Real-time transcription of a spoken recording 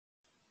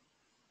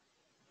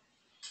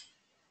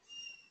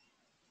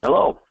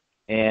Hello,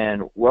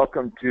 and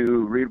welcome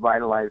to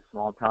Revitalize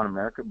Small Town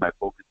America by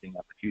focusing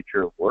on the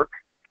future of work.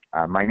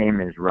 My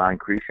name is Ron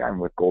Creesha. I'm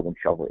with Golden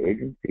Shovel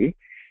Agency,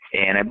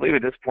 and I believe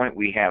at this point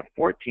we have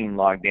 14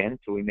 logged in,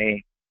 so we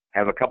may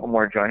have a couple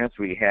more join us.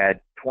 We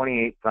had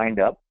 28 signed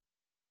up,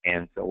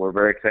 and so we're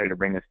very excited to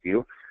bring this to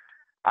you.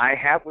 I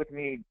have with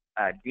me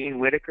Dean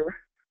Whitaker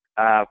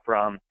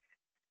from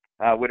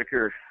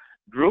Whitaker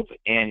Group,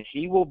 and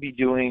he will be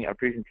doing a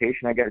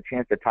presentation. I got a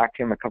chance to talk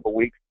to him a couple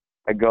weeks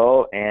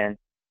ago, and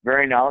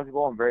very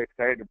knowledgeable. I'm very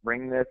excited to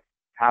bring this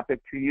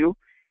topic to you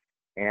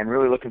and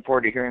really looking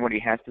forward to hearing what he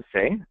has to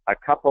say. A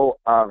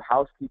couple of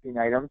housekeeping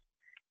items.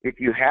 If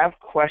you have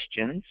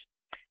questions,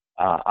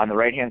 on the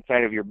right-hand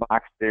side of your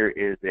box, there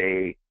is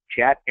a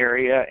chat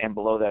area, and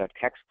below that a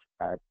text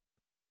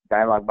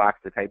dialog box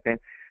to type in.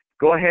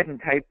 Go ahead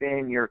and type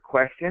in your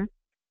question,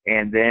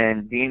 and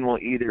then Dean will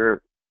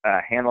either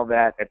handle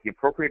that at the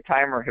appropriate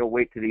time or he'll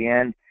wait to the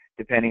end,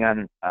 depending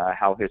on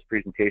how his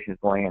presentation is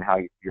going and how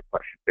your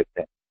question fits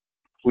in.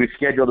 We've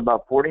scheduled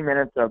about 40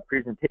 minutes of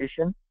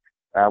presentation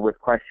with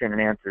question and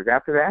answers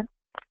after that.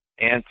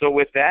 And so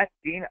with that,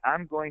 Dean,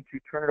 I'm going to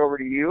turn it over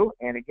to you.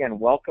 And again,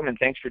 welcome and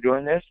thanks for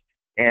doing this,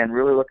 and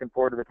really looking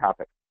forward to the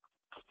topic.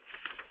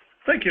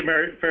 Thank you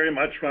very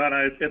much, Ron.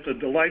 It's a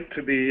delight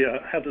to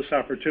have this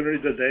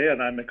opportunity today, and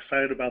I'm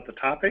excited about the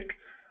topic.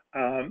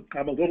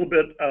 I'm a little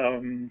bit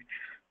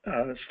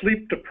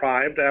sleep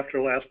deprived after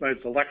last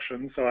night's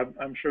election, so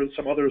I'm sure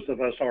some others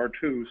of us are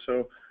too.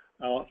 So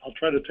I'll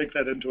try to take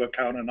that into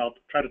account, and I'll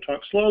try to talk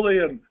slowly,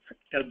 and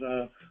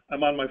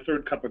I'm on my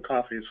third cup of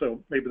coffee, so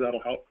maybe that'll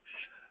help.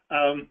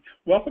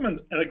 Welcome, and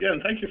again,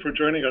 thank you for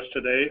joining us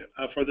today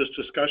for this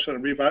discussion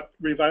on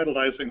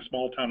revitalizing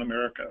small town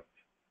America.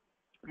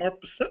 More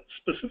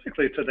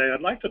specifically today, I'd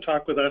like to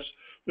talk with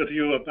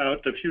you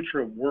about the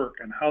future of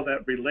work and how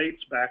that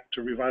relates back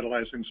to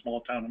revitalizing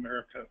small town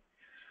America.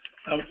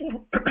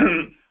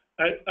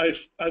 I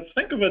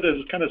think of it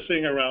as kind of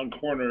seeing around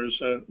corners.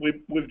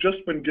 We've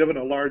just been given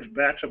a large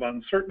batch of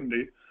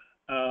uncertainty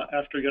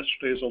after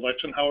yesterday's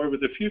election. However,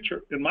 the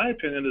future, in my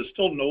opinion, is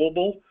still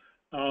knowable,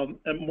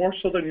 and more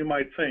so than you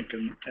might think.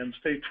 And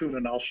stay tuned,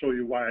 and I'll show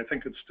you why. I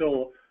think it's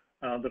still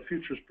the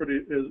future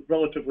is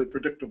relatively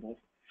predictable.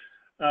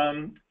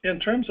 In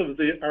terms of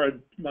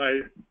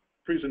my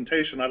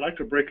presentation, I'd like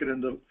to break it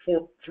into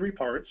three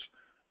parts.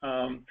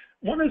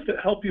 One is to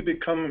help you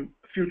become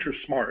future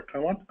smart.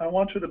 I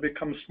want you to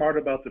become smart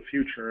about the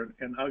future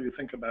and how you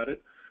think about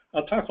it.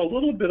 I'll talk a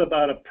little bit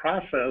about a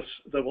process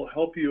that will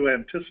help you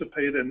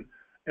anticipate and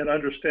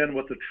understand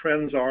what the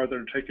trends are that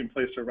are taking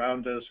place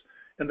around us.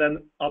 And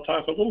then I'll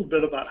talk a little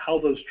bit about how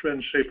those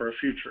trends shape our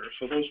future.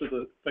 So those are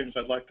the things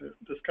I'd like to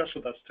discuss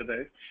with us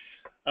today.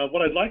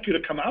 What I'd like you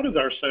to come out of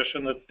our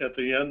session at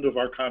the end of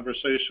our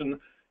conversation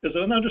is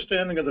an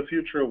understanding of the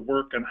future of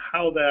work and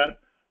how that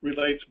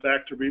relates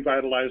back to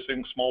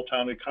revitalizing small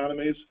town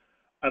economies.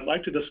 I'd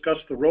like to discuss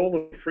the role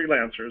of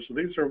freelancers.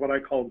 These are what I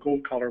call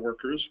gold collar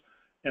workers,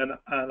 and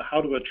how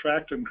to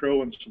attract and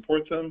grow and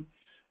support them,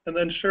 and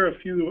then share a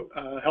few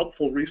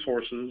helpful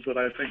resources that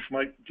I think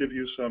might give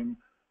you some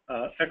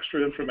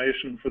extra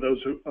information for those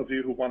of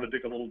you who want to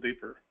dig a little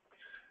deeper.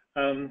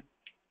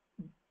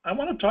 I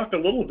want to talk a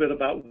little bit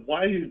about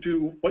why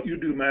what you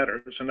do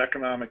matters in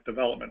economic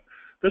development.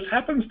 This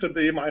happens to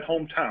be my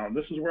hometown.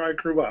 This is where I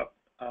grew up.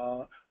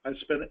 I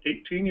spent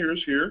 18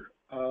 years here,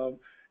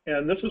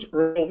 and this is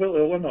Earlville,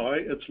 Illinois.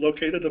 It's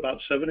located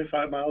about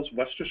 75 miles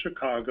west of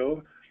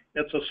Chicago.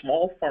 It's a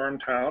small farm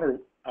town,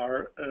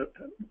 or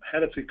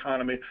had its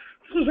economy.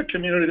 This is a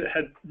community that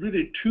had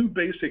really two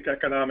basic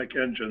economic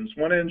engines.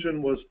 One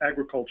engine was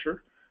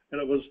agriculture,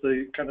 and it was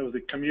the kind of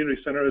the community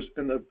center.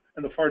 In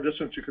the far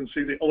distance, you can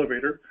see the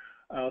elevator.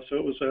 So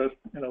it was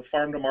a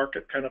farm to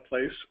market kind of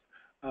place.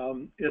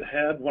 It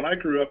had, when I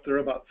grew up, there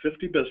were about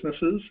 50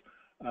 businesses.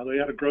 They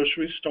had a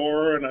grocery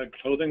store and a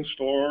clothing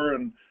store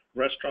and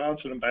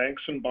restaurants and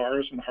banks and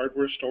bars and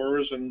hardware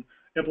stores and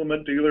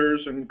implement dealers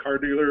and car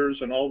dealers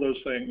and all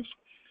those things.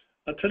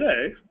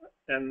 Today,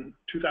 in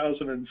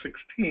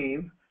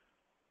 2016,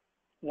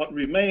 what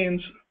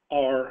remains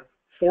are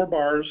 4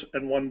 bars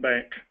and 1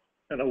 bank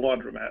and a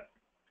laundromat.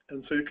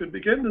 And so you can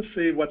begin to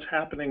see what's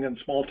happening in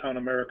small town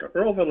America.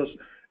 Earlville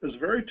is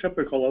very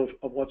typical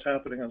of what's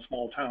happening in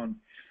small town.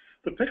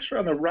 The picture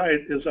on the right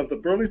is of the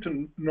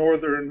Burlington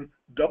Northern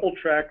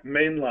double-track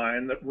main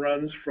line that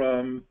runs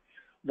from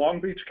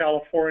Long Beach,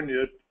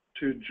 California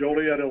to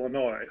Joliet,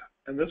 Illinois.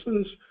 And this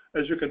is,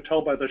 as you can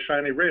tell by the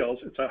shiny rails,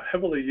 it's a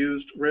heavily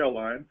used rail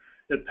line.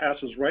 It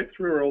passes right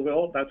through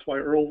Earlville. That's why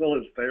Earlville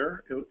is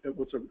there. It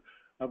was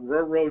a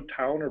railroad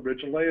town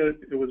originally.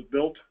 It was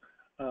built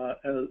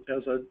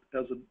as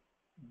a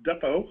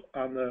depot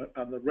on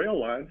the rail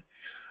line.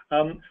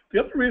 The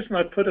other reason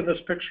I put in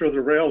this picture of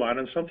the rail line,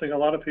 and something a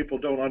lot of people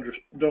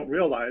don't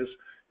realize,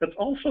 it's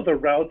also the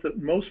route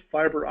that most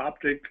fiber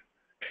optic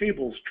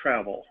cables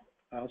travel.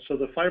 So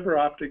the fiber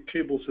optic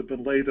cables have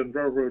been laid in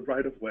railroad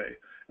right-of-way.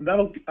 And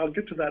I'll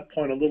get to that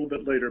point a little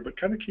bit later, but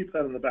kind of keep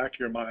that in the back of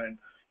your mind,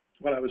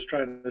 what I was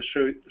trying to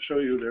show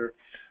you there.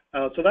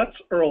 So that's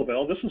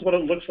Earlville. This is what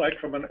it looks like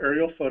from an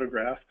aerial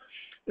photograph.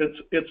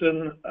 It's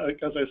in,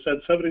 as I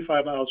said,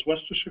 75 miles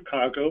west of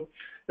Chicago.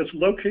 It's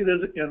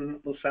located in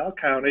LaSalle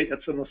County.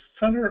 It's in the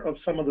center of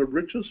some of the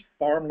richest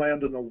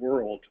farmland in the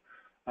world.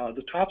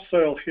 The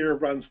topsoil here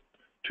runs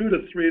 2 to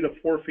 3 to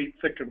 4 feet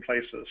thick in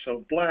places.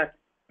 So black,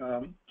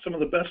 some of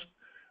the best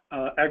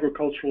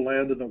agricultural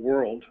land in the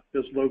world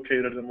is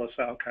located in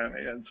LaSalle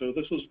County. And so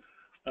this is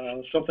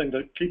something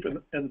to keep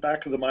in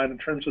back of the mind in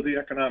terms of the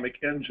economic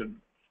engine.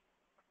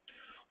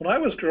 When I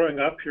was growing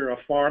up here,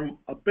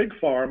 a big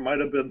farm might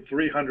have been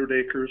 300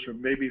 acres or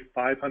maybe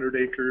 500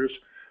 acres.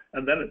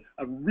 And then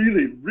a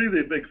really,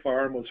 really big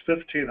farm was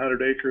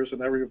 1,500 acres,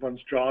 and everyone's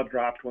jaw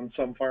dropped when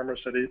some farmer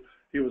said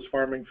he was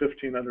farming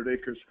 1,500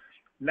 acres.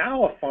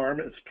 Now a farm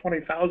is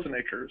 20,000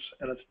 acres,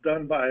 and it's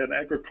done by an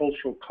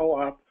agricultural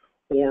co-op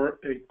or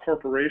a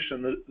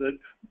corporation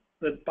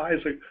that buys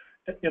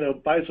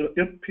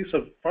a piece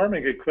of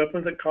farming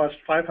equipment that costs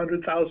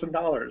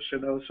 $500,000.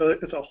 So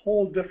it's a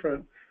whole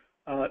different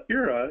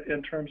era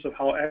in terms of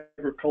how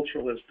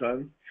agricultural is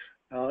done.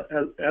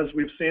 As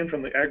we've seen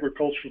from the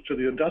agricultural to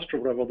the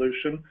industrial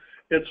revolution,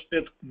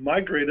 it's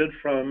migrated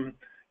from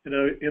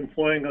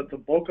employing the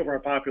bulk of our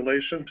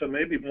population to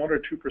maybe 1 or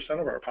 2%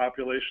 of our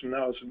population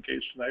now is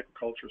engaged in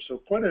agriculture. So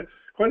quite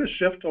a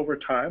shift over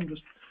time.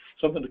 Just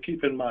something to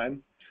keep in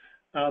mind.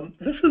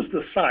 This is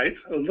the site.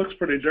 It looks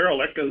pretty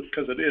derelict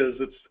because it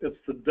is. It's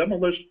the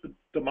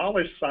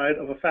demolished site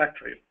of a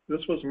factory.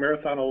 This was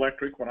Marathon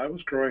Electric when I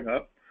was growing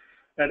up.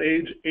 At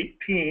age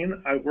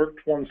 18, I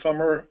worked one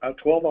summer a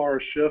 12-hour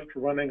shift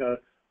running a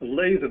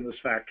lathe in this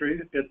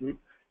factory.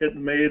 It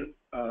made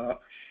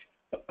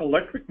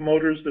electric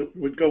motors that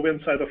would go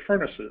inside of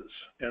furnaces,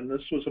 and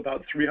this was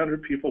about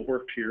 300 people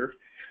worked here,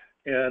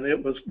 and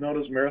it was known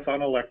as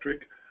Marathon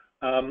Electric.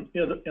 In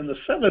the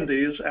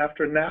 70s,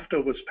 after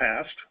NAFTA was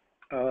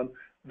passed,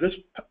 this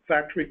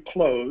factory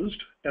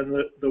closed, and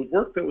the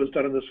work that was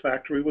done in this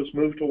factory was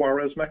moved to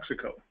Juarez,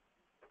 Mexico.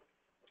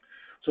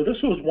 So this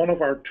was one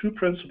of our 2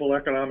 principal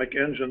economic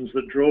engines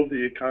that drove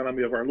the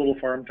economy of our little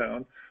farm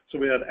town. So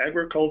we had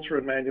agriculture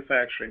and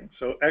manufacturing.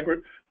 So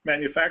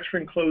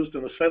manufacturing closed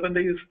in the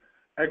 70s.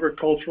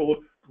 Agricultural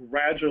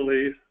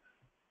gradually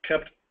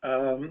kept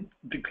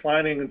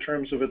declining in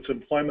terms of its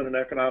employment and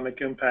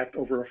economic impact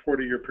over a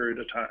 40-year period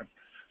of time.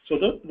 So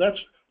that's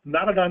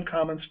not an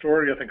uncommon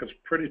story. I think it's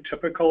pretty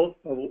typical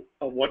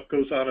of what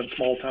goes on in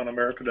small town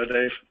America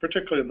today,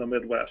 particularly in the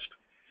Midwest.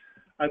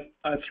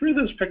 I threw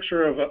this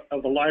picture of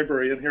a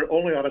library in here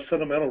only out of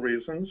sentimental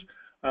reasons.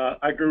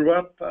 I grew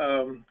up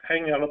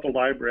hanging out at the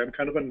library. I'm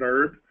kind of a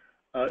nerd.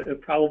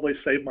 It probably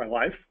saved my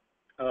life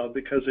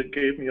because it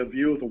gave me a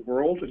view of the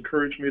world,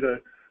 encouraged me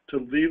to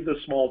leave this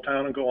small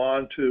town and go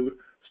on to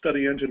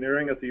study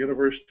engineering at the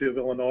University of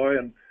Illinois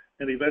and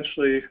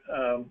eventually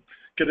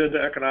get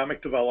into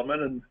economic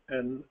development.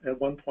 And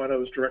at one point I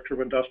was director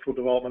of industrial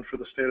development for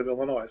the state of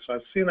Illinois. So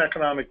I've seen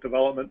economic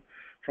development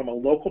from a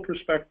local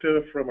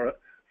perspective, from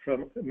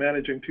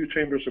managing 2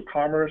 chambers of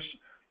commerce.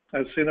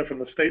 I've seen it from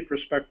the state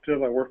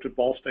perspective. I worked at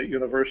Ball State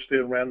University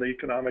and ran the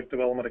Economic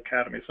Development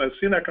Academy. So I've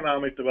seen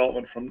economic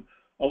development from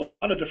a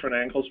lot of different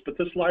angles, but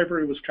this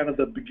library was kind of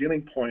the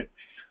beginning point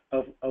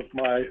of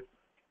my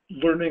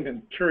learning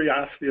and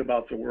curiosity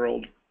about the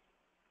world.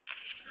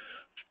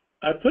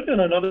 I put in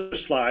another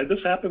slide.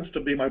 This happens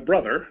to be my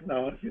brother.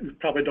 Now, you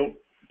probably don't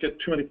get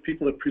too many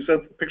people that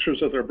present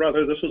pictures of their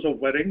brother. This was a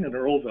wedding in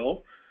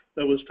Earlville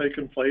that was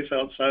taking place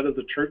outside of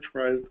the church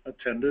where I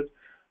attended.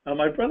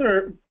 My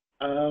brother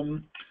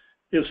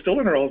is still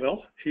in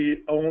Earlville.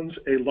 He owns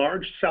a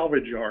large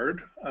salvage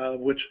yard,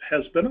 which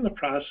has been in the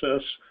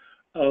process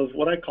of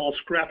what I call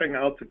scrapping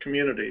out the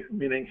community,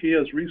 meaning he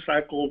has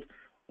recycled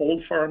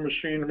old farm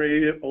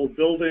machinery, old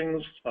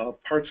buildings,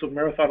 parts of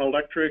Marathon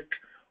Electric,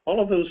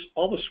 all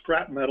the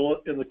scrap metal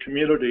in the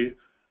community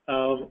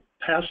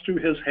passed through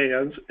his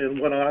hands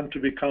and went on to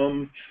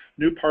become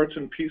new parts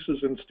and pieces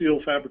in steel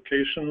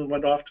fabrication,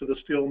 went off to the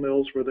steel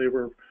mills where they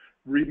were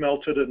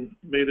remelted and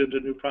made into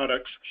new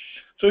products.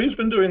 So he's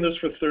been doing this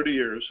for 30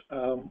 years,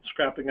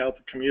 scrapping out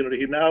the community.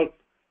 He now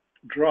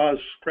draws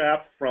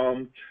scrap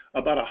from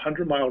about a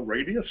 100-mile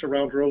radius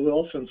around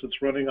Revitalize since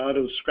it's running out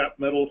of scrap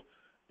metal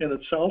in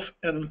itself.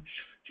 And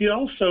he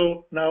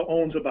also now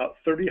owns about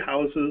 30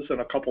 houses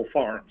and a couple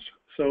farms.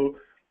 So,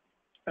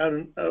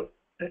 and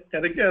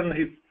again,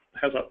 he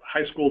has a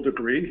high school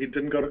degree. He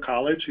didn't go to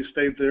college. He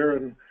stayed there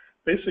and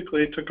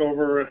basically took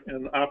over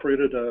and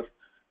operated a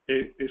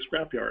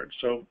scrapyard.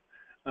 So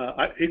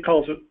he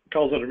calls it a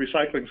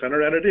recycling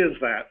center, and it is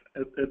that.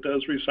 It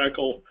does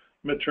recycle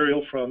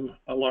material from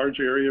a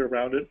large area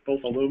around it,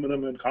 both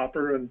aluminum and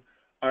copper and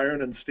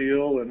iron and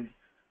steel, and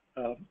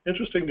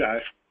interesting guy.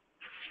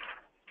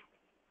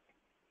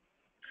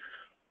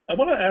 I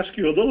want to ask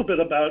you a little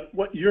bit about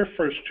what your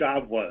first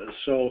job was.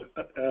 So,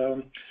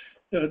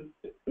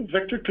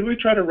 Victor, can we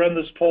try to run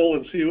this poll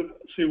and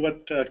see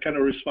what kind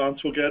of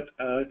response we'll get?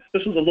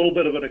 This is a little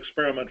bit of an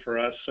experiment for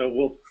us, so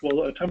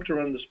we'll attempt to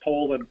run this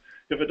poll, and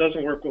if it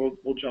doesn't work,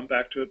 we'll jump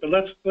back to it. But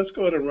let's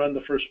go ahead and run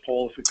the first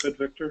poll if we could,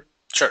 Victor.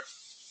 Sure.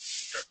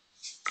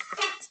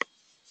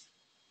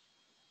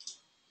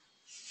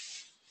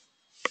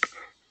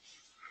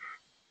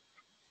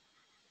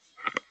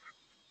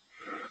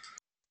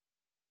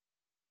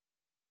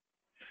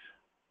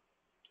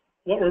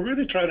 what we're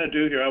really trying to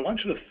do here, I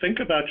want you to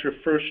think about your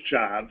first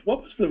job.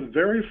 What was the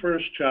very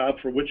first job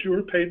for which you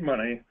were paid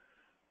money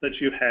that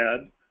you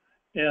had?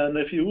 And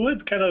if you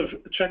would kind of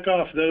check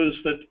off those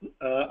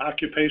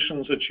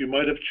occupations that you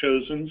might have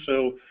chosen.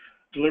 So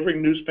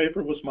delivering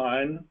newspaper was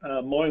mine,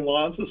 mowing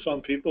lawns with some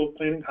people,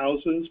 cleaning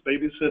houses,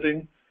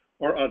 babysitting,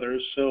 or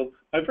others. So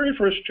my very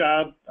first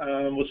job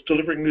was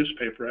delivering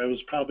newspaper. I was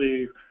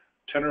probably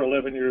 10 or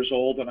 11 years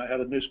old, and I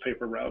had a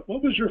newspaper route.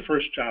 What was your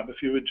first job?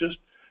 If you would just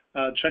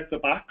check the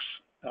box,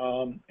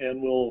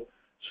 and we'll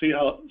see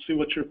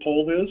what your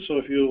poll is. So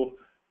if you'll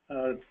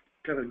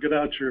kind of get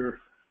out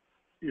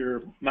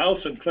your mouse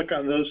and click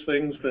on those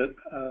things that,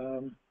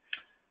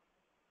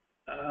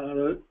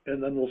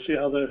 and then we'll see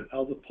how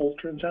the poll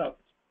turns out.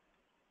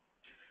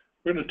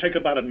 We're going to take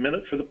about a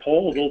minute for the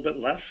poll, a little bit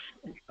less.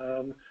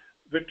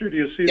 Victor, do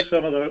you see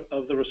some of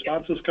the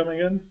responses coming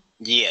in?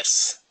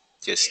 Yes.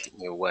 Just give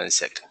me 1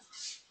 second.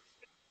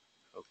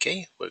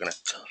 Okay, we're gonna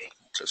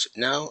close it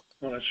now.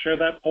 Want to share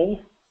that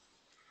poll?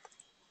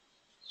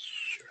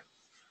 Sure.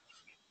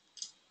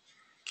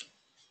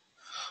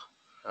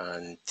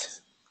 And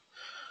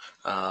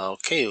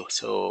okay,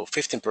 so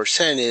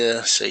 15%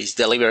 is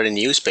delivering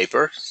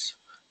newspapers,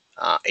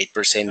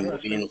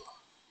 8%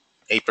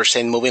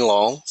 moving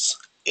loans,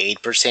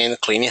 8%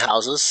 cleaning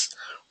houses,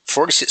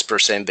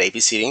 46%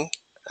 babysitting,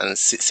 and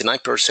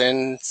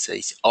 69%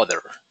 says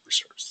other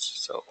resources.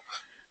 So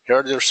here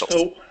are the results.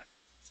 So,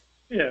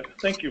 yeah,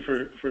 thank you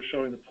for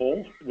showing the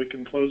poll. We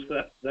can close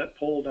that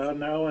poll down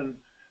now.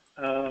 And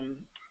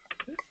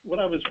what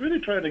I was really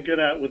trying to get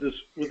at with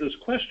this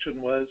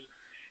question was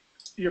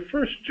your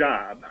first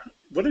job.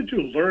 What did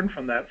you learn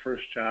from that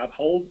first job?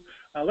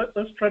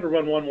 Let's try to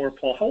run one more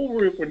poll. How old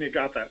were you when you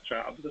got that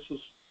job? This is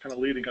kind of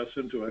leading us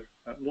into a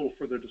little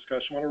further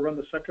discussion. Want to run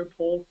the second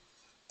poll,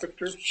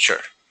 Victor?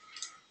 Sure.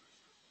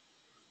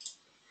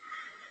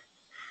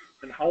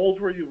 And how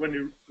old were you when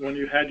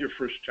you had your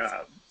first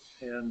job?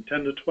 And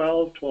 10 to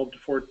 12, 12 to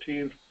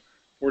 14,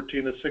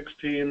 14 to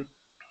 16,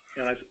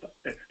 and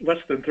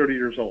less than 30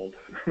 years old.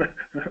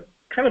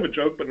 Kind of a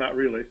joke, but not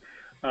really.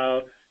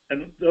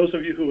 And those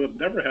of you who have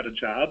never had a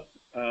job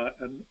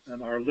and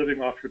are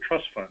living off your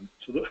trust fund.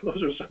 So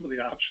those are some of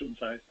the options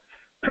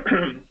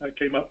I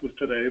came up with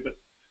today. But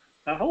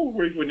how old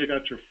were you when you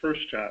got your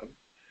first job?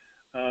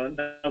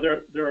 Now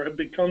there have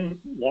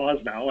become laws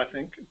now, I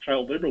think,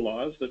 child labor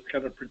laws that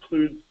kind of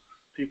preclude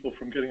people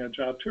from getting a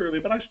job too early.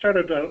 But I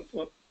started about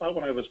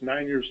when I was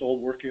 9 years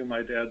old working in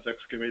my dad's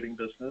excavating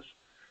business.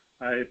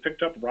 I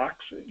picked up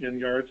rocks in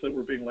yards that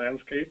were being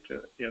landscaped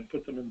and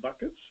put them in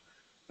buckets.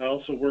 I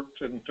also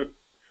worked and took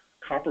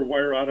copper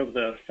wire out of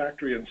the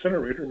factory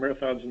incinerator,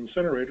 Marathon's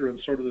incinerator, and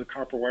sorted the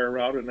copper wire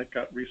out, and it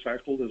got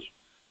recycled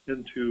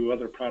into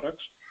other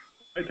products.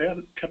 My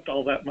dad kept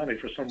all that money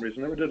for some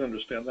reason. Never did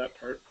understand that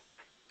part.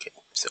 Okay,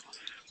 so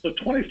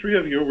 23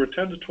 of you were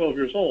 10 to 12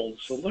 years old.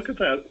 So look at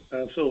that.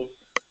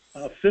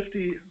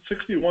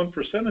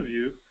 61% of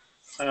you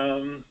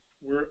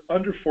were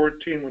under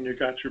 14 when you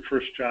got your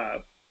first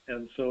job.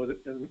 And so,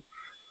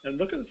 and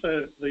look at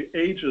the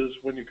ages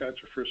when you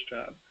got your first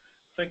job.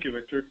 Thank you,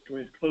 Victor. Can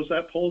we close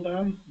that poll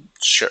down?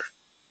 Sure.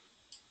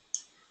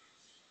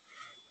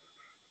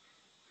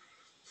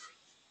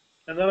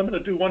 And then I'm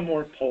going to do one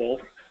more poll.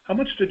 How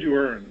much did you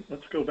earn?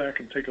 Let's go back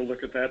and take a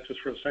look at that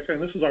just for a second.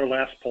 This is our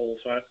last poll,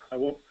 so I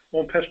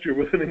won't pester you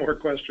with any more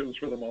questions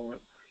for the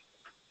moment.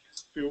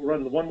 You'll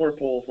run one more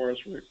poll for us,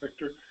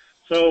 Victor.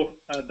 So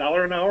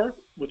 $1 an hour,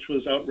 which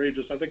was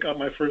outrageous. I think on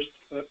my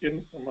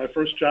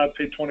first job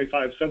paid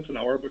 25 cents an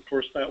hour, but of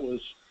course that was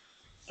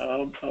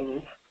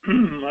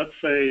let's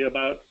say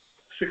about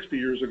 60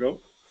 years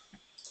ago.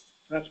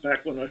 That's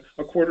back when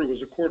a quarter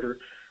was a quarter.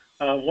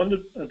 $1 to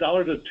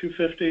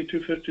 $2.50,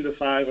 $2.50 to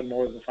 $5, and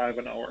more than $5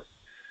 an hour.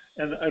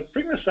 And I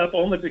bring this up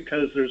only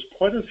because there's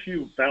quite a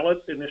few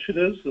ballot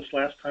initiatives this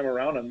last time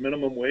around on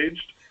minimum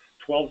wage.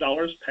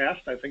 $12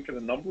 passed, I think, in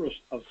a number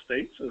of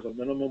states as a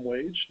minimum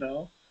wage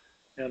now.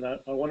 And I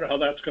wonder how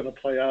that's going to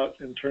play out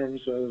in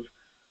terms of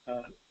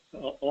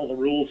all the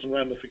rules and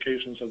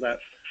ramifications of that.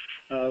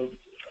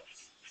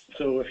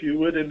 So if you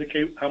would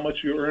indicate how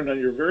much you earned on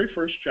your very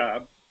first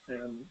job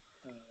and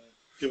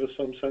give us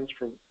some sense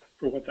for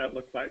what that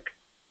looked like.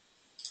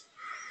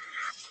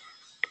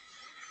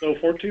 So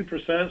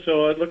 14%,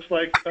 so it looks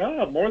like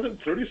more than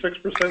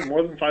 36%,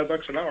 more than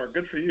 $5 an hour.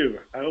 Good for you.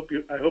 I hope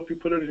you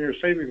put it in your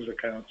savings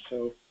account.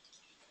 So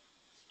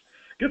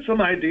get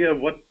some idea of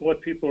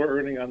what people are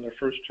earning on their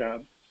first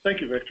job.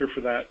 Thank you, Victor,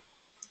 for that.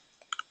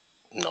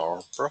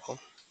 No problem.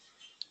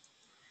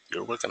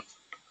 You're welcome.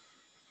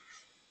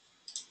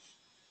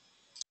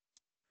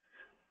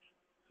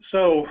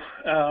 So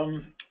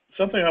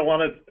something I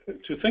wanted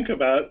to think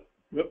about.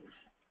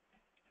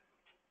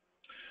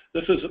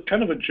 This is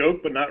kind of a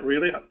joke, but not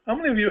really. How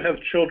many of you have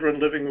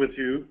children living with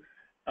you?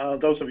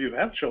 Those of you who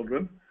have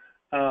children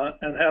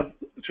and have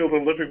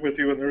children living with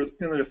you in their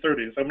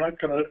 30s. I'm not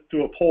going to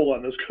do a poll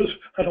on this because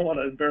I don't want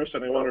to embarrass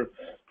anyone or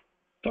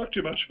talk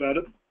too much about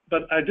it.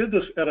 But I did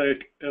this at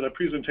a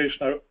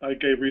presentation I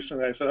gave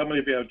recently. I said, how many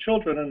of you have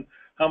children and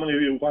how many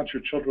of you want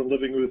your children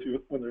living with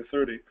you when they're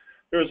 30?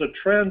 there is a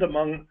trend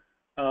among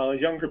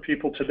younger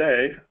people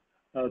today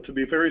to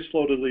be very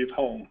slow to leave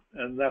home,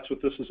 and that's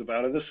what this is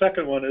about. And the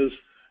second one is,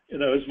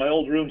 is my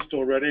old room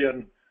still ready?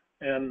 And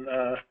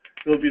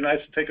it'll be nice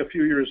to take a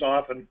few years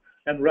off and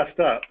rest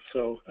up.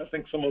 So I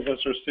think some of us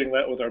are seeing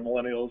that with our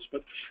millennials.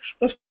 But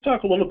let's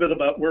talk a little bit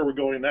about where we're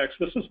going next.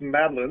 This is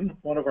Madeline,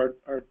 one of our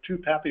two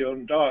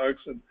Papillon dogs,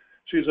 and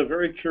she's a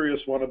very curious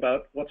one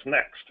about what's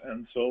next,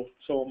 and so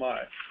am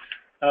I.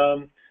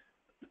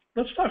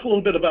 Let's talk a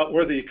little bit about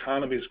where the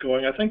economy is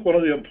going. I think one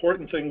of the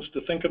important things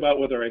to think about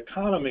with our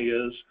economy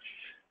is,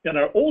 in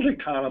our old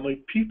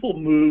economy, people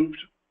moved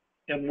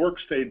and work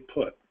stayed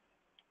put.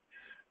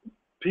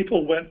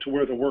 People went to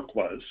where the work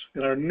was.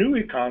 In our new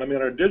economy,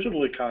 in our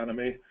digital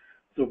economy,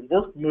 the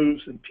work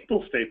moves and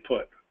people stay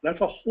put. That's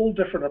a whole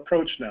different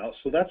approach now.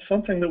 So that's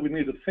something that we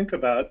need to think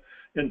about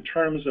in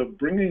terms of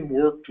bringing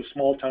work to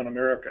small town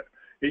America.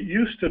 It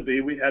used to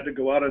be we had to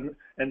go out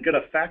and get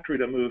a factory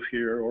to move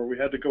here, or we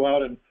had to go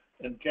out and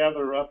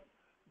gather up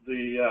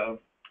the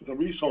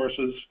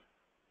resources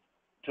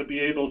to be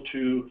able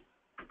to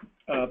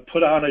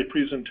put on a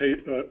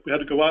presentation. We had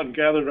to go out and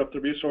gather up the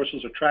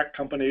resources, attract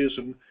companies,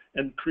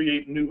 and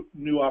create new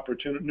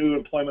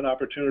employment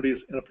opportunities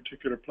in a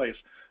particular place.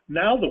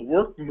 Now the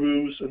work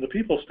moves and the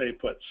people stay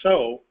put.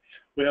 So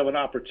we have an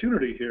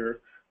opportunity here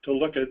to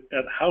look at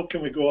how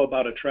can we go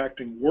about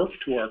attracting work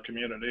to our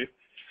community.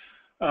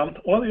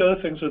 One of the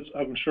other things that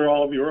I'm sure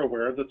all of you are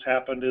aware that's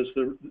happened is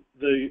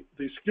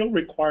the skill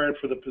required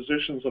for the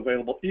positions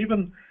available,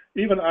 even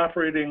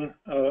operating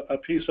a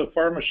piece of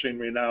farm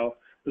machinery now,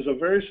 is a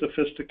very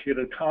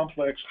sophisticated,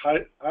 complex,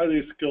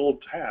 highly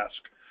skilled task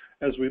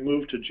as we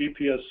move to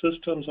GPS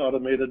systems,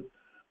 automated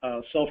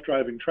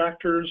self-driving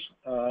tractors.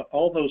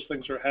 All those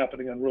things are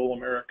happening in rural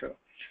America.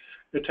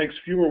 It takes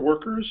fewer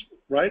workers,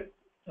 right?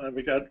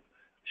 We got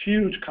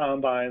huge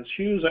combines,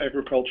 huge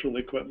agricultural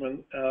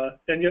equipment,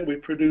 and yet we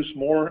produce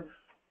more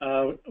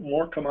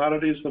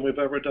commodities than we've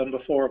ever done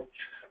before.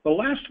 The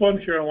last one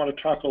here I want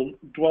to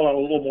dwell on a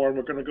little more, and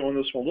we're going to go in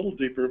this one a little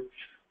deeper.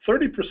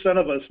 30%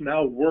 of us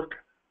now work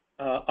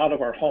out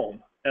of our home,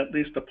 at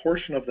least a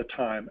portion of the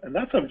time. And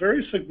that's a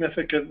very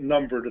significant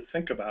number to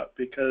think about,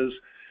 because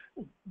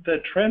the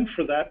trend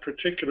for that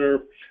particular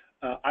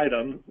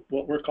item,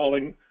 what we're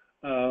calling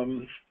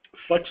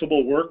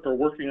flexible work, or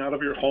working out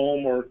of your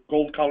home, or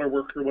gold collar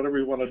work, or whatever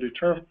you want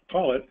to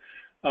call it,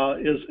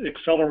 is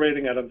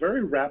accelerating at a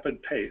very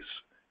rapid pace.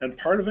 And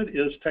part of it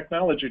is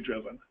technology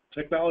driven.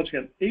 Technology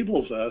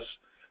enables us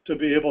to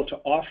be able to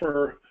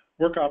offer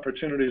work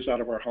opportunities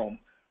out of our home.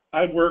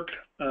 I work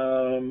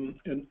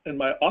in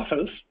my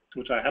office,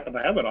 which I happen to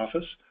have an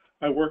office.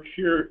 I work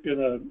here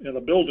in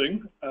a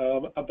building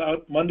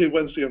about Monday,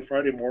 Wednesday, and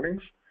Friday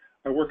mornings.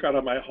 I work out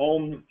of my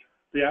home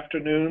the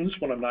afternoons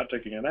when I'm not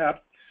taking a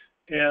nap,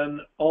 and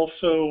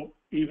also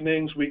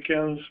evenings,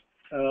 weekends.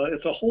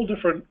 It's a whole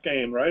different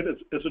game, right?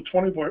 It's a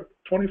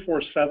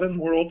 24/7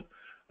 world.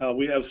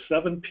 We have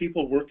 7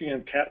 people working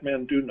in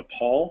Kathmandu,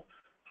 Nepal,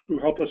 who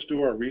help us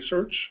do our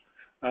research.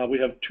 We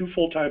have 2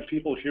 full-time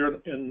people here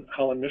in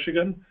Holland,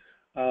 Michigan.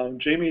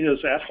 Jamie is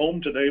at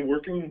home today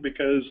working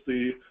because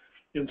the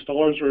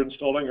installers are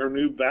installing her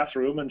new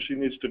bathroom and she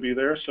needs to be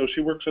there. So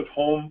she works at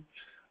home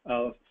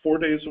 4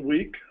 days a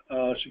week.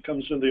 She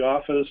comes in the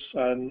office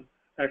on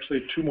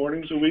actually 2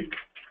 mornings a week.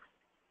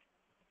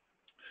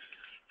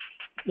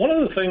 One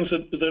of the things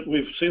that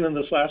we've seen in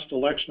this last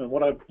election, and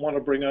what I want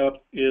to bring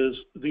up, is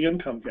the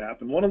income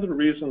gap. And one of the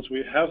reasons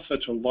we have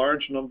such a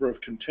large number of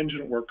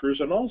contingent workers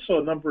and also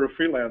a number of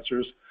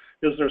freelancers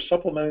is they're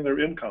supplementing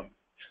their income.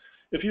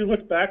 If you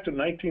look back to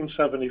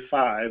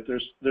 1975,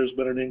 there's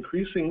been an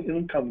increasing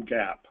income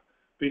gap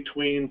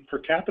between per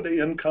capita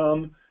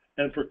income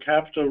and per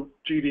capita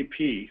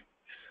GDP.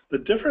 The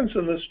difference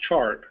in this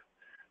chart,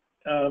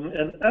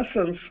 in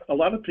essence, a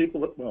lot of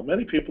people, well,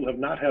 many people have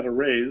not had a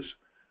raise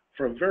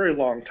for a very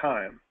long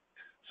time.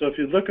 So if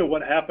you look at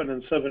what happened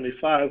in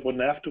 75 when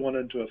NAFTA went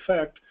into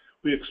effect,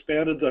 we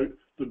expanded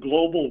the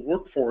global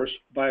workforce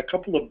by a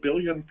couple of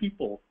billion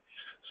people.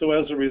 So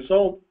as a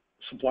result,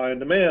 supply and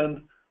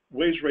demand,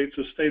 wage rates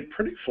have stayed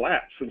pretty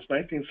flat since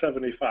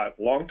 1975,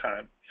 long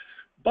time.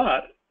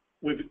 But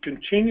we've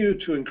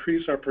continued to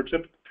increase our per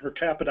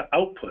capita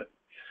output.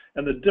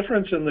 And the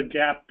difference in the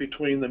gap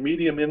between the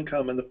median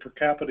income and the per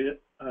capita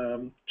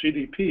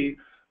GDP,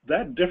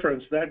 that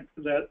difference,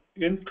 that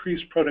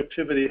increased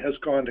productivity has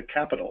gone to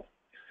capital.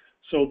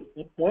 So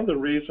one of the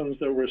reasons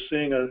that we're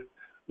seeing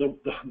the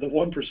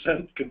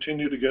 1%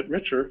 continue to get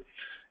richer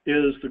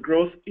is the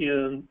growth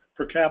in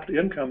per capita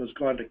income has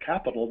gone to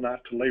capital,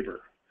 not to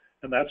labor.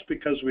 And that's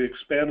because we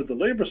expanded the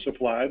labor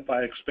supply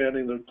by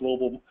expanding the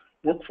global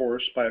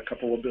workforce by a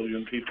couple of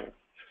billion people.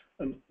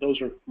 And those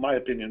are my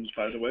opinions,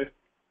 by the way.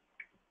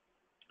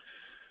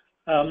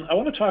 I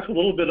want to talk a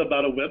little bit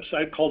about a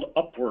website called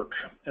Upwork,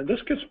 and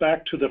this gets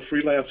back to the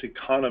freelance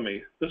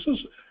economy. This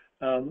is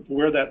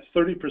where that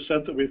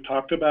 30% that we've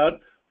talked about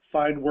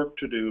find work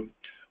to do.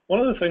 One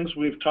of the things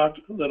we've talked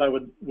that I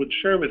would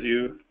share with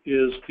you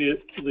is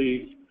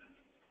the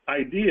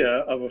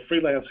idea of a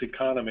freelance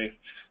economy,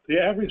 the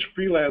average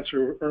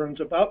freelancer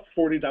earns about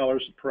 $40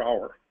 per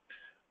hour.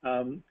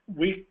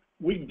 We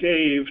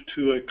gave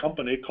to a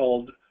company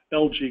called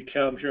LG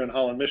Chem here in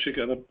Holland,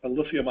 Michigan, a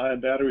lithium-ion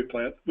battery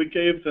plant. We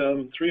gave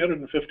them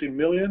 $350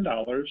 million,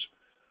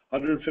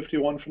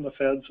 151 from the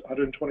feds,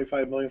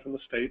 125 million from the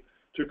state,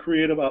 to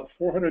create about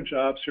 400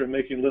 jobs here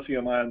making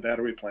lithium-ion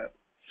battery plant.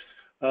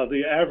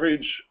 The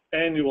average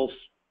annual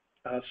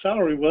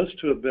salary was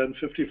to have been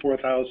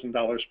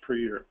 $54,000 per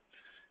year.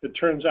 It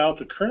turns out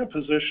the current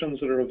positions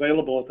that are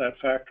available at that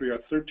factory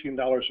are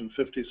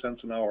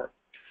 $13.50 an hour.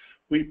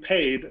 We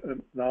paid,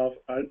 now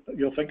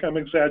you'll think I'm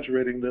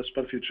exaggerating this,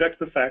 but if you check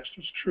the facts,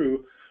 it's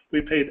true,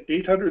 we paid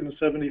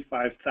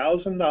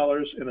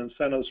 $875,000 in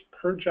incentives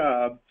per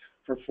job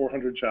for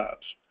 400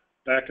 jobs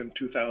back in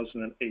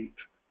 2008.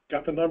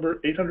 Got the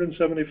number?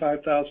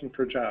 $875,000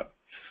 per job.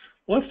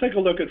 Well, let's take a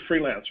look at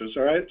freelancers,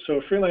 all right? So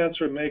a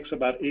freelancer makes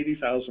about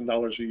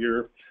 $80,000 a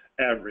year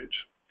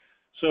average.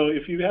 So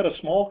if you had a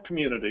small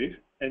community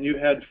and you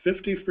had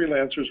 50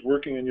 freelancers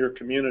working in your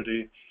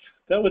community,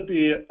 that would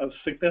be a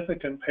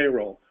significant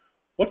payroll.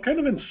 What kind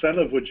of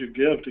incentive would you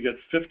give to get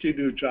 50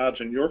 new jobs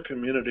in your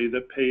community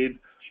that paid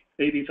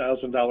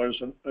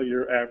 $80,000 a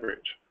year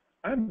average?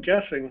 I'm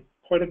guessing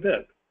quite a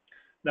bit.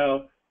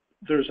 Now,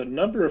 there's a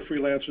number of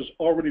freelancers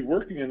already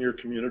working in your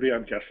community,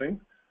 I'm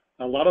guessing.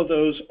 A lot of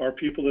those are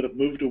people that have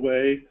moved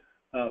away,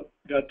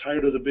 got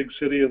tired of the big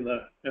city and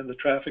the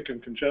traffic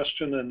and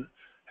congestion, and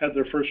had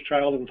their first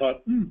child and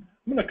thought, I'm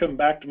going to come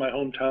back to my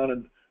hometown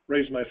and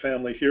raise my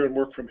family here and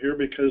work from here,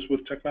 because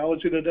with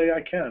technology today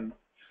I can.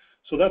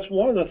 So that's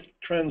one of the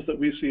trends that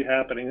we see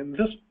happening. And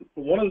this,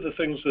 one of the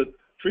things that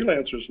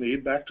freelancers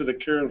need, back to the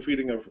care and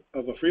feeding of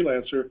a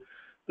freelancer,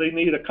 they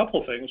need a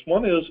couple things.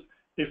 One is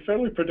a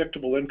fairly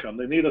predictable income.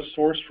 They need a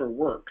source for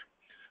work.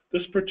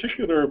 This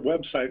particular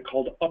website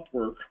called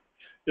Upwork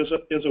is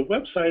a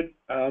website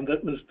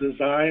that was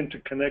designed to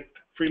connect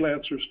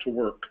freelancers to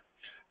work.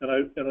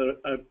 And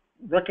I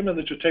recommend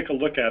that you take a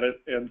look at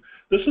it. And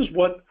this is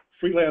what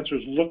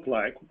freelancers look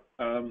like.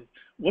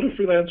 What do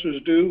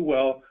freelancers do?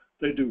 Well,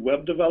 they do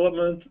web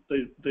development,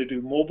 they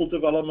do mobile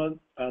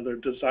development, they're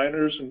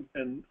designers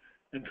and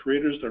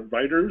creators, they're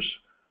writers,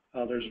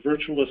 there's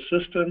virtual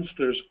assistants,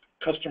 there's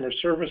customer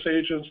service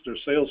agents,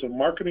 there's sales and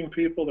marketing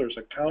people, there's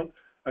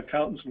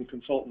accountants and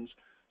consultants.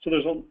 So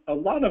there's a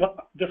lot of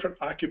different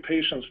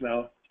occupations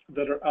now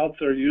that are out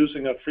there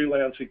using a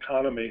freelance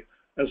economy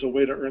as a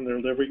way to earn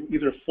their living,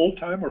 either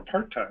full-time or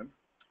part-time,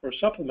 or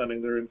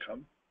supplementing their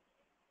income.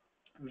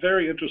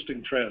 Very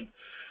interesting trend.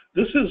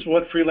 This is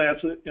what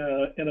freelance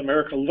in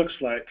America looks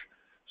like.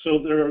 So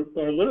there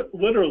are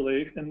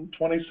literally, in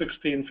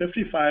 2016,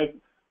 55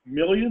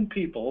 million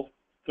people,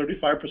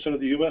 35%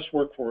 of the US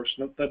workforce,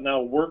 that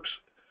now works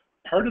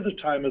part of the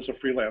time as a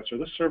freelancer.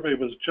 This survey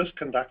was just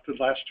conducted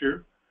last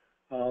year,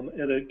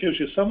 and it gives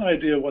you some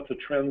idea what the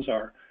trends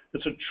are.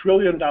 It's $1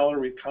 trillion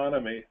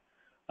economy.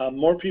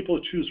 More people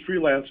choose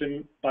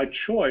freelancing by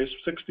choice.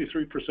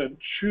 63%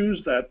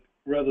 choose that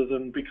rather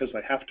than because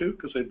they have to,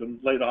 because they've been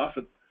laid off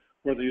at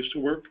where they used to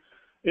work.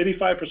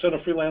 85%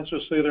 of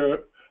freelancers say they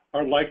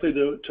are likely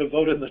to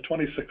vote in the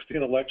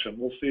 2016 election.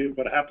 We'll see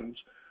what happens.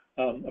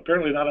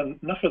 Apparently not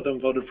enough of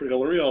them voted for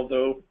Hillary,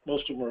 although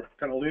most of them are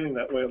kind of leaning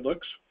that way, it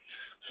looks.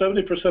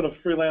 70% of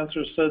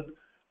freelancers said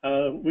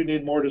we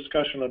need more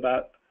discussion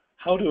about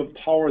how to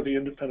empower the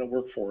independent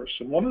workforce.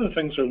 And one of the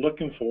things they're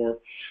looking for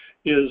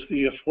is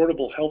the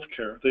affordable health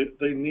care.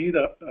 They need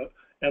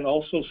and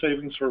also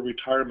savings for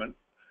retirement.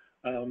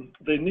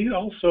 They need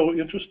also,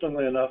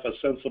 interestingly enough, a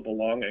sense of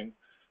belonging.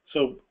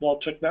 So while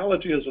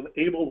technology has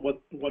enabled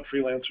what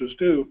freelancers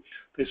do,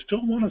 they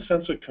still want a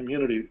sense of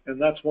community. And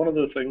that's one of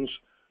the things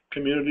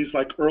communities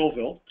like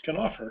Earlville can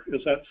offer,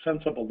 is that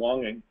sense of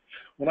belonging.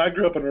 When I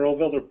grew up in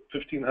Earlville, there were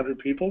 1,500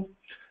 people.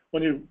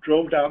 When you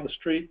drove down the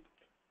street,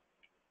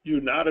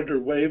 you nodded or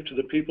waved to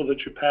the people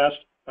that you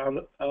passed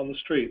on the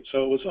street.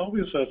 So it was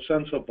always a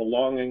sense of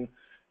belonging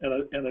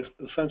and a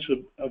sense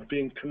of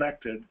being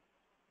connected.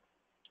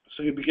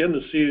 So you begin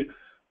to see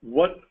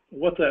what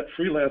that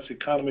freelance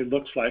economy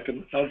looks like,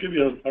 and I'll give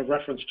you a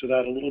reference to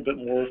that a little bit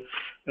more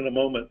in a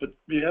moment, but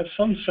we have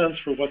some sense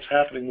for what's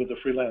happening with the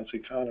freelance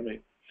economy.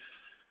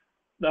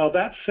 Now,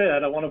 that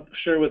said, I want to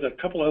share with a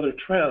couple other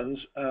trends.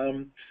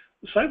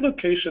 Site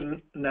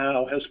location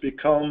now has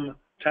become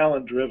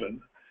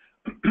talent-driven.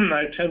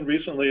 I attended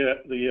recently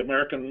at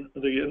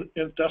the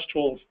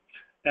Industrial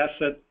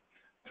Asset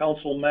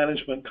Council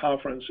Management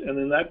Conference, and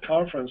in that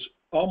conference,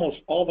 almost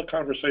all the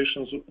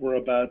conversations were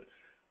about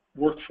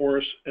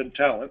workforce and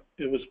talent.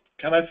 It was,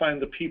 can I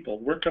find the people?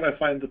 Where can I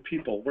find the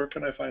people? Where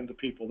can I find the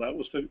people? That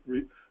was the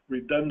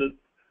redundant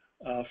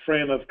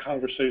frame of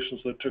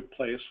conversations that took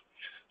place.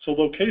 So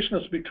location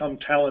has become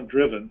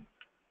talent-driven,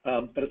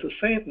 but at the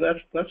same,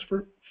 that's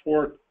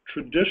for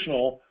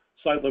traditional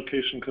site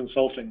location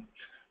consulting.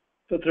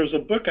 But there's a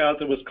book out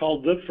that was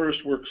called Live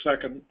First, Work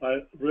Second,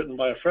 written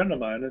by a friend of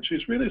mine, and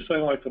she's really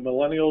saying like the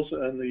millennials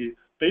and the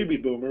baby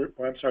boomer,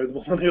 or I'm sorry, the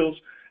millennials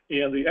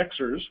and the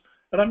Xers,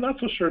 and I'm not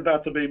so sure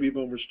about the baby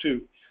boomers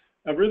too.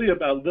 really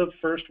about live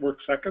first, work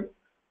second.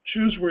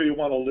 Choose where you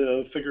want to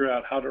live, figure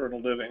out how to earn a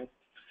living.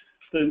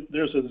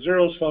 There's a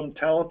zero-sum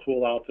talent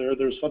pool out there.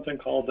 There's something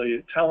called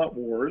the talent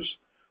wars,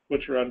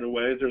 which are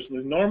underway. There's an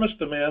enormous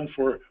demand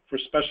for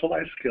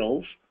specialized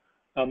skills.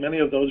 Many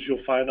of those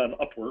you'll find on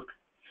Upwork.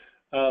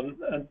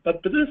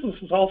 But business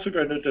is also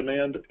going to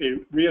demand a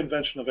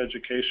reinvention of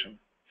education.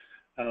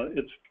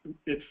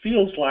 It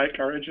feels like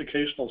our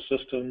educational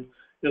system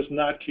is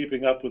not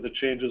keeping up with the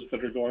changes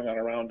that are going on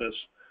around us.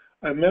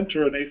 I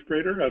mentor an 8th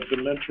grader. I've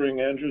been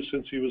mentoring Andrew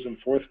since he was in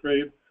 4th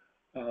grade.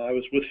 I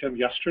was with him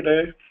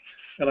yesterday,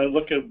 and I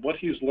look at what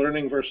he's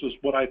learning versus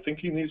what I think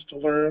he needs to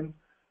learn.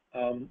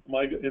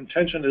 My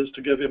intention is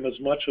to give him as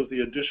much of the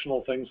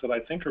additional things that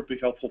I think would be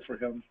helpful for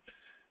him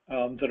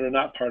that are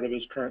not part of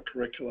his current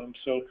curriculum.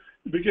 So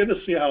you begin to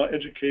see how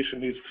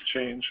education needs to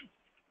change.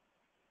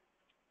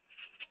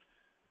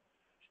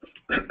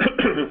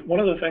 One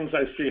of the things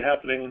I see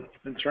happening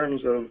in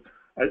terms of,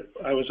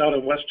 I was out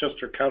in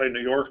Westchester County,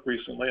 New York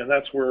recently, and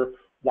that's where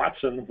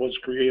Watson was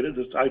created.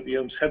 It's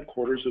IBM's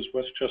headquarters is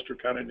Westchester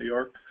County, New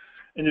York.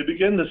 And you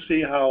begin to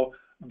see how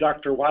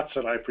Dr.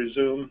 Watson, I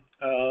presume,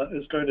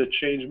 is going to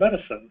change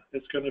medicine.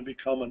 It's going to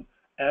become an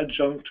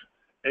adjunct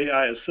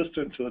AI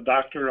assistant to the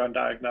doctor on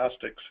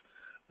diagnostics.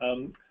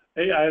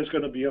 AI is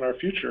going to be in our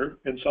future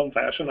in some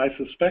fashion. I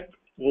suspect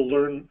we'll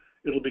learn,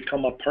 it'll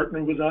become a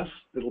partner with us.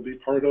 It'll be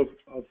part of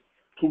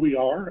who we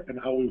are and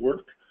how we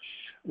work.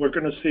 We're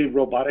going to see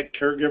robotic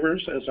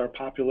caregivers as our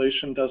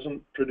population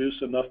doesn't produce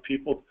enough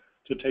people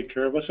to take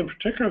care of us. In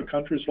particular,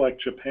 countries like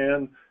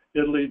Japan,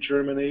 Italy,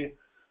 Germany,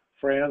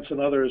 France, and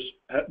others,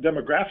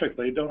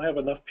 demographically, don't have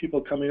enough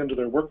people coming into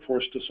their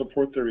workforce to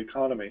support their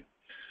economy.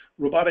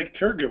 Robotic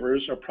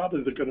caregivers are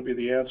probably going to be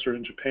the answer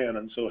in Japan,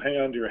 and so hang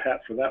on to your hat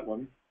for that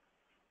one.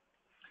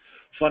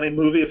 Funny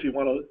movie, if you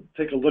want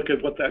to take a look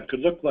at what that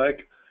could look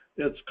like,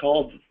 it's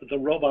called The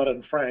Robot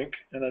and Frank,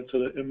 and it's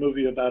a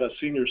movie about a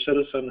senior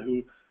citizen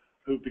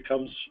who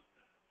becomes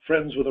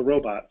friends with a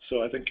robot,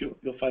 so I think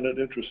you'll find it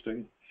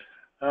interesting.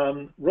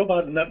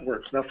 Robot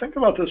networks. Now think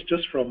about this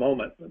just for a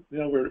moment. You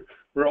know,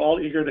 we're all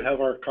eager to have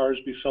our cars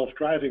be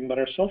self-driving, but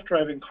our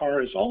self-driving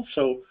car is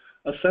also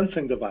a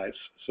sensing device.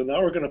 So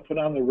now we're going to put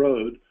on the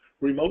road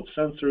remote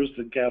sensors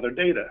that gather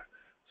data.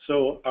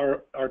 So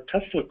our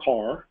Tesla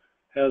car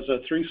has a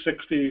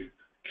 360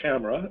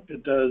 camera.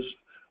 It does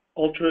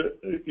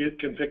it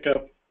can pick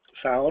up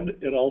sound.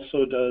 It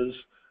also does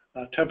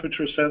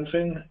temperature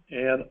sensing,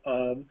 and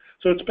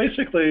so it's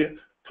basically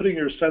putting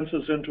your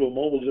senses into a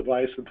mobile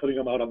device and putting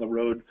them out on the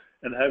road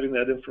and having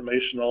that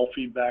information all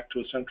feed back to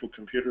a central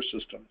computer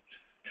system.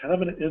 Kind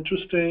of an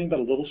interesting but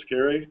a little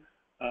scary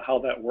how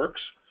that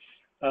works.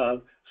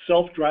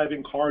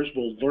 Self-driving cars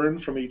will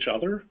learn from each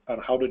other on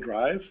how to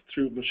drive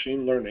through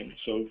machine learning.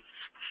 So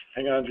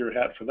hang on to your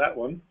hat for that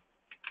one.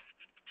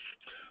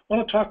 I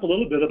want to talk a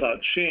little bit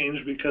about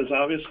change because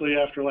obviously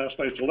after last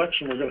night's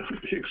election, we're going to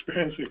be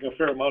experiencing a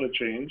fair amount of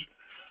change.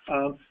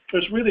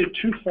 There's really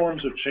two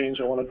forms of change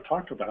I want to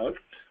talk about.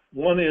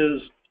 One is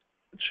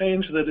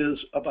change that is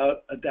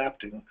about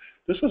adapting.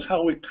 This is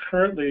how we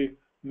currently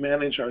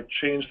manage our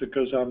change that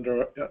goes on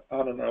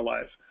in our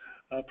life.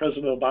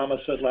 President Obama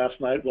said last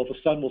night, well, the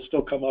sun will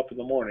still come up in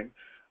the morning.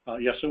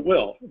 Yes, it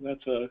will.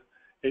 That's a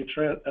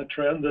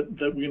trend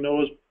that we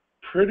know is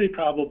pretty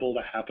probable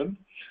to happen.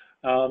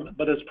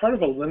 But it's part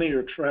of a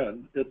linear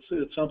trend.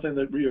 It's something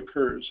that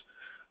reoccurs.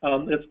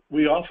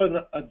 We often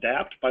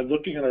adapt by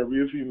looking at our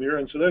rearview mirror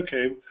and said,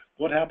 okay,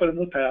 what happened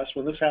in the past?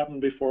 When this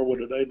happened before, what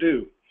did I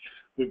do?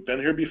 We've been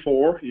here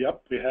before.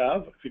 Yep, we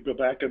have. If you go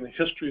back in the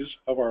histories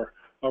of our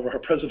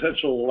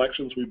presidential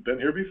elections, we've been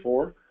here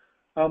before.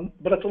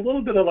 But it's a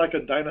little bit of like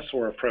a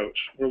dinosaur approach.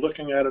 We're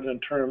looking at it in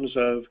terms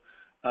of,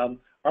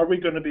 are we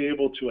going to be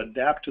able to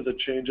adapt to the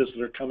changes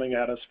that are coming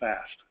at us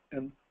fast?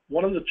 And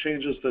one of the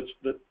changes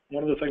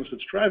one of the things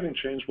that's driving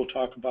change we'll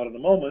talk about in a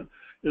moment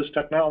is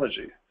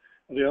technology.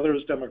 The other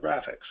is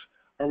demographics.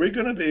 Are we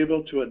going to be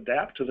able to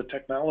adapt to the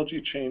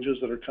technology changes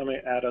that are coming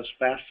at us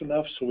fast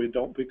enough so we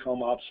don't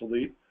become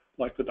obsolete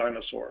like the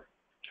dinosaur?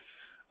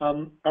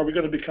 Are we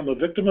going to become a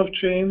victim of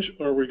change,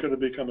 or are we going to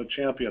become a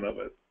champion of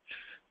it?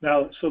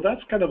 Now, so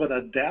that's kind of an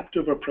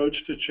adaptive approach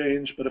to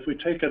change, but if we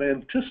take an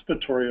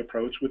anticipatory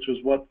approach, which is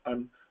why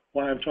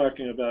I'm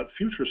talking about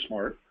future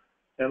smart,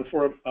 and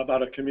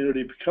about a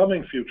community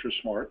becoming future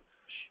smart,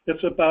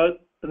 it's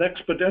about an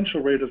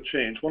exponential rate of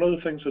change. One of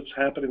the things that's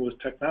happening with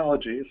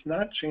technology, it's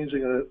not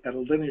changing at a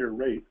linear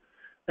rate.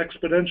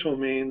 Exponential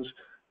means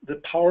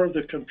the power of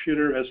the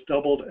computer has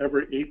doubled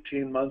every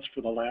 18 months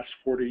for the last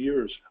 40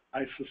 years.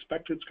 I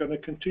suspect it's going to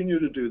continue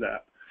to do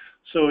that.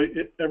 So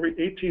every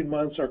 18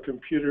 months, our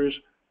computers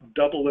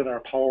double in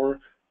our power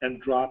and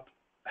drop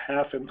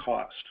half in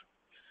cost.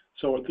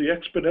 So the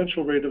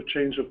exponential rate of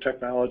change of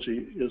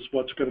technology is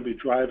what's going to be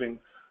driving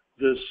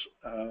this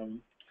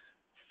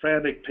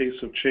frantic pace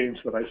of change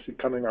that I see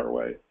coming our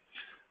way.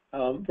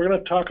 We're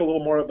going to talk a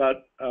little more about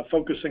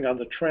focusing on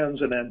the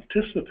trends and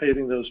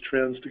anticipating those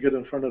trends to get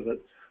in front of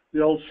it.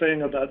 The old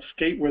saying about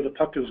skate where the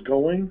puck is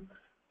going,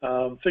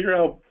 figure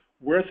out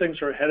where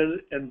things are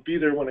headed and be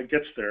there when it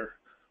gets there.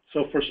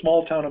 So for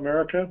small town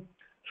America,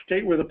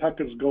 skate where the puck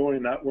is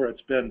going, not where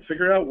it's been.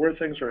 Figure out where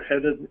things are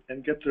headed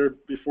and get there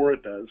before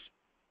it does.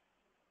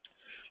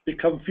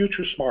 Become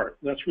future smart.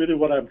 That's really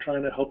what I'm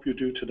trying to help you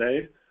do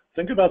today.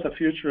 Think about the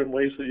future in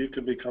ways that you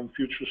can become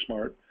future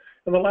smart.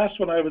 And the last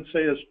one I would say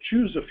is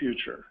choose a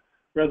future.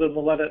 Rather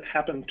than let it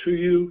happen to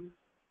you,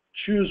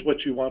 choose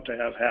what you want to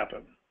have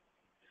happen.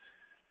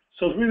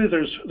 So really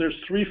there's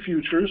three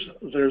futures.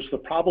 There's the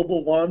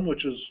probable one,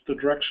 which is the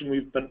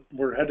direction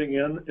we're heading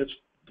in. It's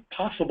the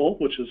possible,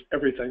 which is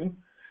everything.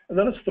 And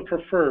then it's the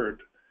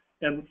preferred.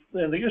 And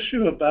the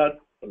issue that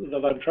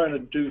I'm trying to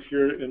do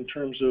here in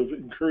terms of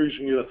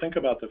encouraging you to think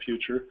about the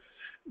future,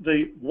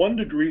 the 1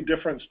 degree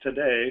difference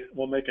today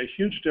will make a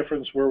huge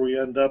difference where we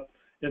end up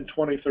in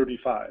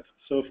 2035.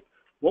 So if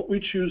what we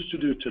choose to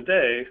do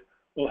today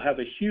will have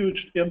a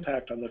huge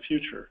impact on the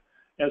future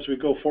as we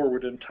go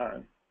forward in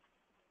time.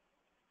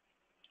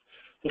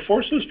 The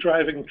forces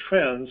driving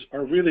trends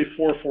are really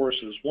four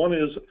forces. One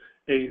is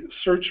a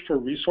search for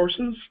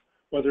resources,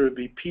 whether it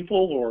be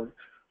people or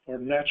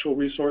natural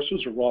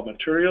resources or raw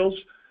materials.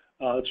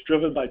 It's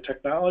driven by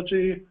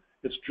technology,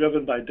 it's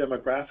driven by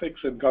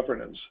demographics and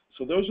governance.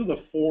 So those are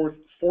the four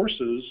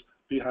forces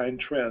behind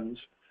trends.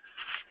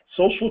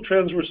 Social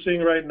trends we're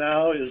seeing right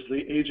now is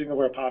the aging of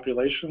our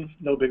population,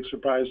 no big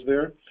surprise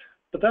there.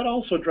 But that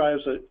also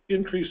drives an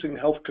increasing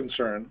health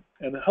concern.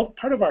 And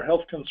part of our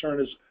health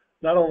concern is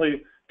not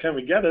only can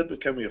we get it,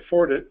 but can we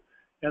afford it?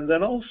 And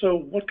then also,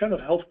 what kind of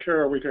health care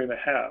are we going to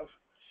have?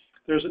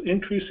 There's an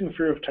increasing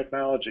fear of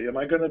technology. Am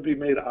I going to be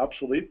made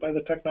obsolete by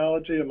the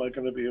technology? Am I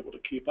going to be able to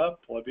keep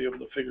up? Will I be able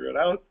to figure it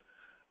out?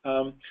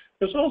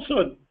 There's also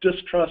a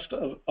distrust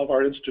of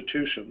our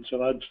institutions.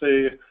 And I'd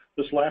say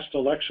this last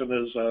election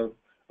is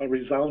a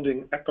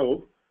resounding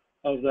echo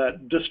of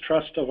that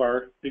distrust of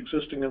our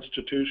existing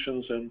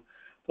institutions. And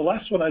the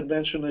last one I'd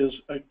mention is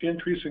an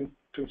increasing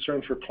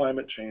concern for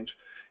climate change.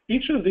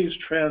 Each of these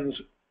trends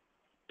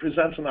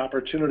presents an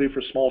opportunity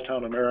for small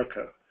town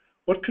America.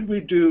 What could we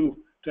do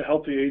to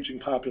help the aging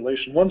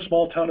population? One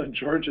small town in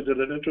Georgia did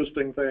an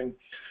interesting thing.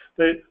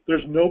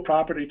 There's no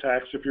property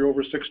tax if you're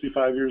over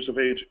 65 years of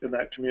age in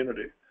that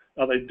community.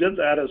 Now they did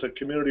that as a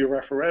community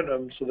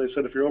referendum, so they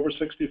said if you're over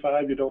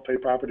 65, you don't pay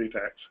property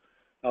tax.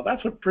 Now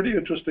that's a pretty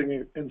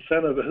interesting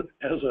incentive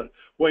as a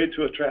way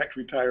to attract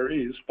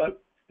retirees,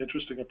 but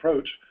interesting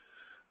approach.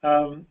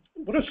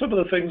 What are some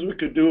of the things we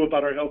could do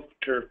about our health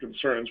care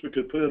concerns? We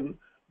could put in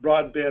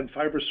broadband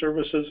fiber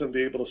services and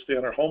be able to stay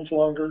in our homes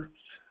longer.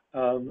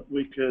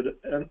 We could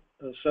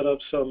set up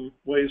some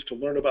ways to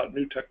learn about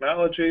new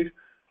technology.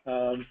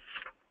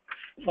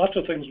 Lots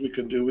of things we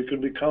can do. We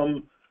can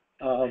become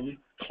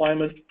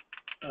climate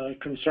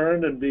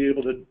concerned and be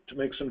able to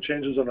make some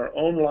changes in our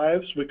own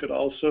lives. We could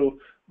also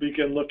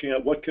begin looking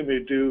at what can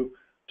we do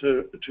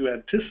to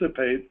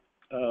anticipate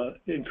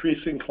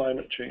increasing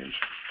climate change.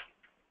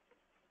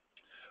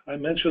 I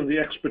mentioned the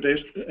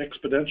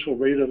exponential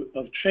rate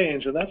of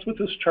change, and that's what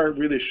this chart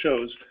really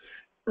shows.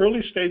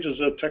 Early stages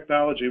of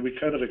technology, we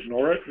kind of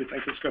ignore it. We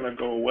think it's going to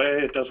go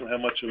away. It doesn't have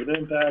much of an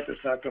impact.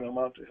 It's not going to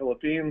amount to a hill of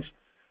beans.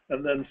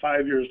 And then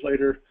 5 years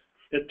later,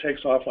 it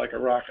takes off like a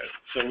rocket.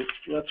 So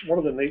that's one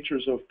of the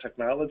natures of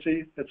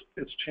technology.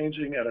 It's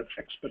changing at an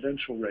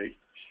exponential rate.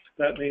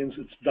 That means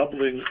it's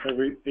doubling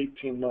every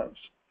 18 months.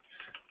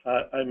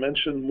 I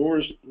mentioned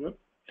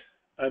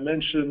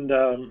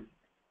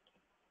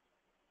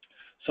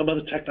some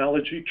of the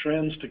technology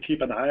trends to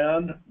keep an eye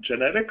on.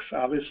 Genetics,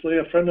 obviously.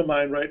 A friend of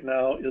mine right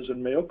now is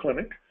in Mayo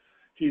Clinic.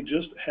 He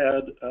just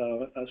had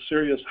a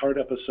serious heart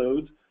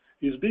episode.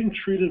 He's being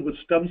treated with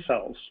stem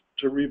cells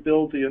to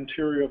rebuild the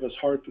interior of his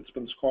heart that's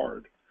been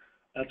scarred.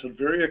 That's a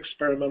very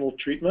experimental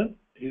treatment.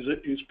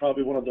 He's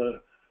probably one of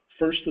the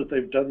first that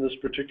they've done this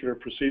particular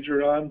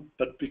procedure on,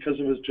 but because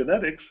of his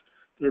genetics,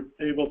 they're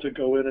able to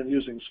go in and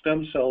using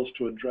stem cells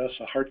to address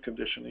a heart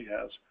condition he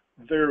has.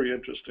 Very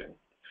interesting.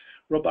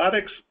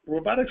 Robotics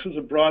is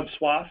a broad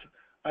swath.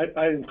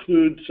 I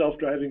include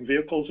self-driving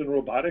vehicles in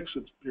robotics.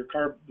 Your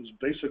car is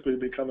basically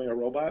becoming a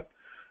robot.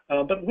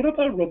 But what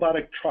about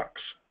robotic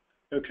trucks?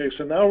 Okay,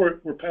 so now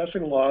we're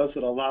passing laws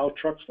that allow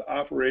trucks to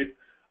operate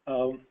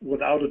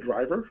without a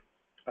driver.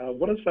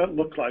 What does that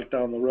look like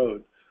down the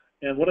road?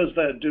 And what does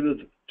that do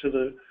to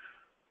the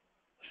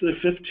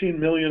 15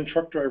 million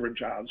truck driver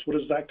jobs? What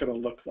is that going to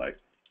look like?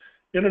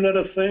 Internet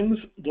of Things,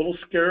 a little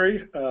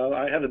scary.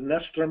 I had a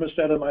Nest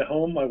thermostat in my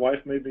home. My wife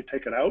made me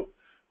take it out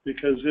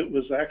because it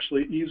was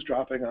actually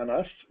eavesdropping on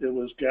us. It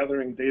was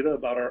gathering data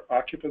about our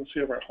occupancy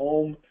of our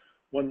home,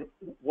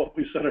 what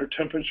we set our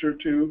temperature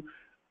to,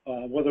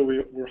 whether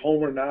we were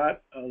home or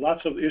not,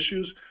 lots of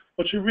issues.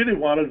 What she really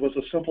wanted was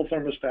a simple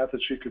thermostat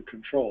that she could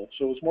control.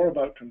 So it was more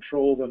about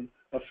control than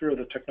a fear of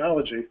the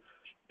technology.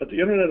 But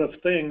the Internet of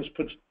Things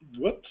puts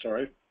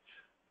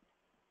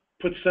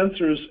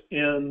sensors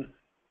in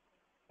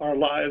our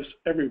lives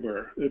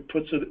everywhere. It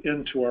puts it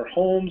into our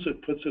homes,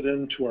 it puts it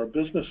into our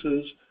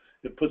businesses,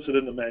 it puts it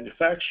into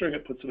manufacturing,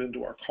 it puts it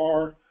into our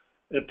car,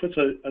 it puts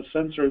a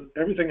sensor,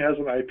 everything has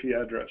an IP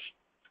address,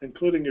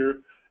 including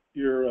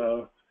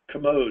your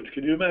commode.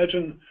 Can you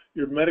imagine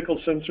your medical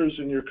sensors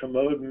in your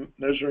commode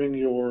measuring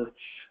your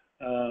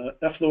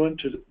effluent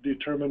to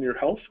determine your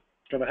health?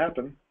 It's going to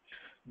happen.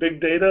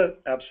 Big data,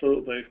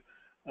 absolutely.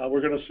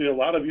 We're going to see a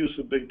lot of use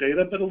of big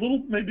data, but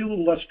maybe a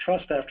little less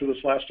trust after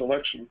this last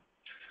election.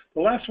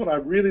 The last one I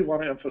really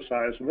want to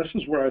emphasize, and this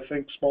is where I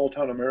think small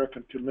town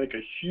America can make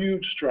a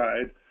huge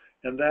stride,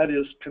 and that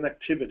is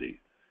connectivity.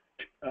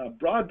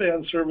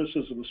 Broadband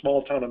services in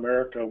small town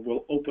America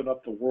will open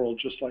up the world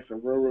just like the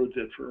railroad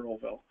did for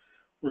Earlville.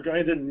 We're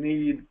going to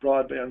need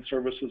broadband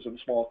services in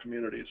small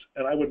communities,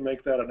 and I would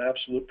make that an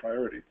absolute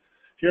priority.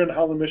 Here in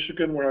Holland,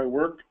 Michigan, where I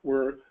work,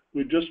 we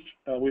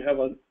have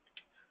a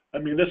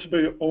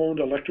municipally owned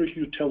electric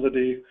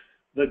utility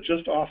that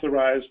just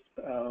authorized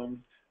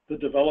the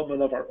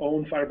development of our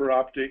own fiber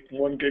optic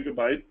 1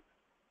 gigabyte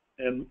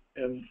and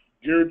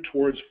geared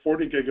towards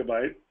 40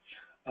 gigabyte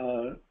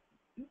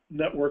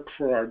network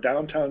for our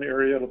downtown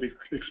area. It'll be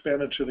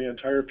expanded to the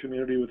entire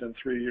community within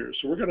 3 years.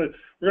 So we're gonna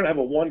have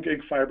a 1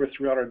 gig fiber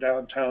throughout our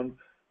downtown,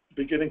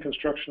 beginning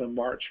construction in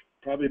March.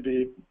 Probably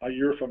be a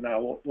year from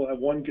now. We'll have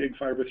 1 gig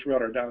fiber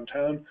throughout our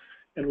downtown,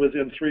 and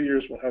within 3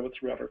 years we'll have it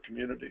throughout our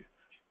community.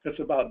 It's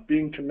about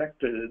being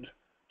connected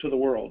to the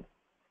world.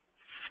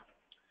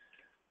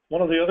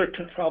 One of the other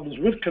problems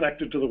with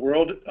connected to the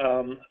world,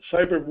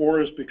 cyber war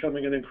is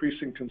becoming an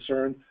increasing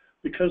concern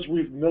because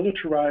we've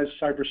militarized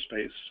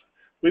cyberspace.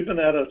 We've been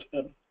at a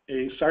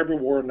cyber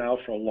war now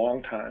for a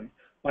long time.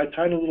 My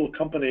tiny little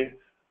company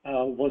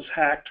was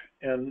hacked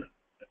and,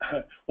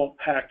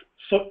 hacked.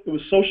 So it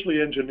was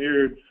socially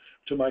engineered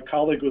to my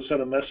colleague who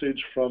sent a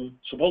message from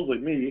supposedly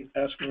me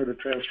asking her to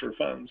transfer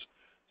funds.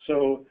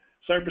 So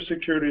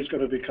cybersecurity is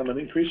going to become an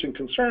increasing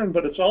concern,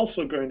 but it's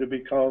also going to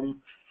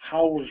become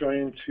how we're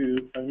going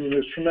to,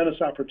 there's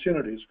tremendous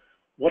opportunities.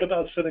 What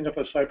about setting up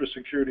a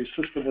cybersecurity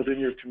system within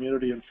your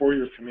community and for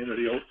your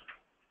community,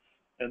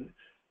 and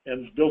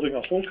building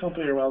a whole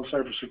company around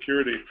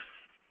cybersecurity?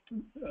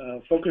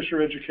 Focus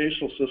your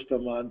educational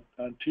system on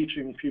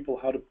teaching people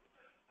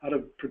how to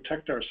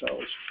protect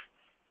ourselves.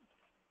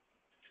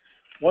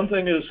 One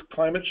thing is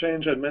climate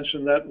change. I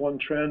mentioned that one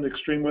trend.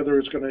 Extreme weather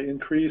is going to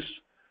increase.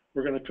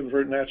 We're going to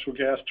convert natural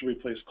gas to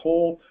replace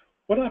coal.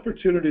 What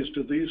opportunities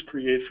do these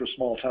create for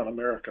small town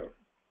America?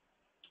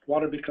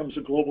 Water becomes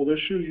a global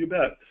issue, you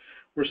bet.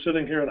 We're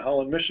sitting here in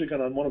Holland, Michigan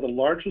on one of the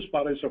largest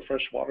bodies of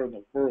fresh water in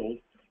the world.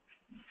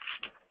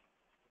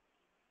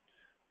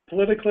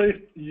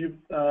 Politically, the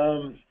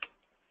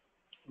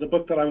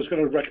book that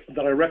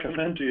I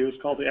recommend to you is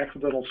called The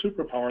Accidental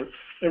Superpower.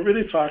 It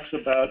really talks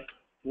about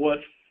what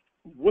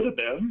would have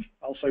been,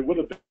 I'll say would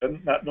have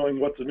been, not knowing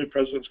what the new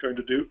president's going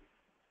to do,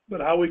 but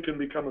how we can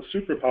become a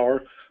superpower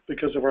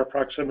because of our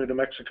proximity to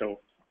Mexico.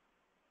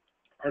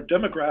 Our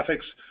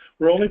demographics,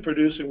 we're only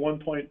producing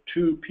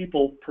 1.2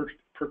 people per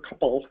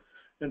couple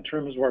in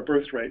terms of our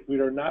birth rate.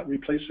 We are not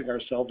replacing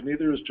ourselves.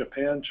 Neither is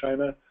Japan,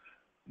 China,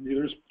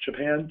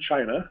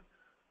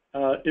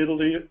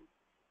 Italy,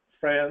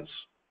 France,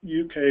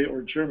 UK,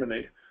 or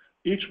Germany.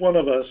 Each one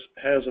of us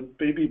has a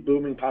baby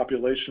booming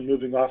population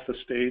moving off the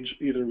stage,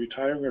 either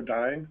retiring or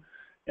dying,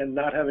 and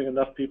not having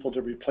enough people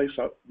to replace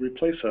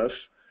us.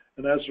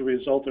 And as a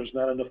result, there's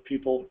not enough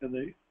people in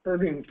the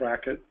earning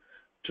bracket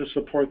to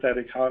support that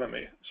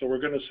economy. So we're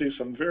going to see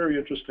some very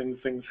interesting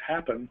things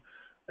happen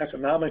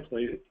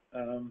economically.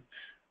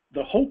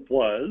 The hope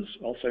was,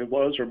 I'll say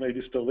was, or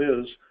maybe still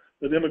is,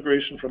 that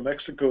immigration from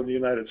Mexico and the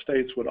United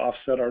States would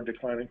offset our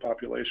declining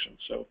population.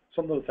 So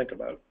something to think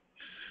about.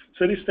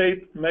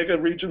 City-state mega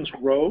regions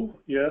grow.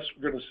 Yes,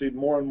 we're going to see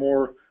more and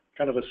more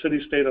kind of a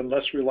city-state and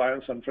less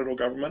reliance on federal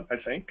government, I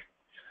think.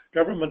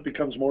 Government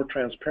becomes more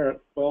transparent.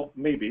 Well,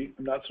 maybe,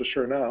 I'm not so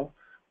sure now,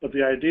 but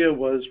the idea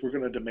was we're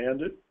going to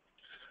demand it.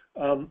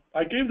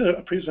 I gave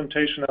a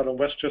presentation out in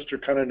Westchester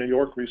County, New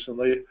York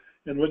recently,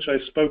 in which I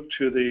spoke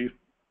to the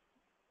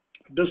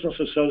Business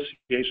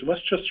Association.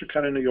 Westchester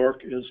County, New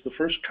York is the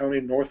first county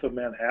north of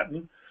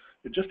Manhattan.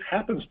 It just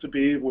happens to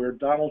be where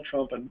Donald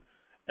Trump and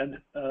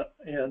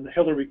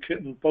Hillary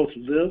Clinton both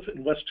live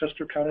in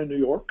Westchester County, New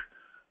York.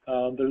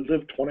 They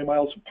live 20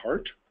 miles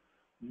apart.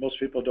 Most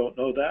people don't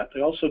know that.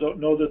 They also don't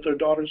know that their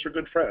daughters are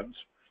good friends.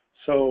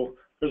 So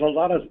there's a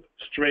lot of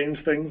strange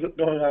things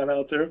going on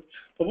out there.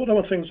 But one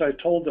of the things I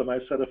told them, I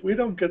said, if we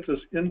don't get this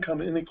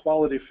income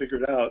inequality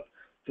figured out,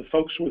 the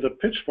folks with the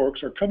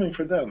pitchforks are coming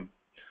for them.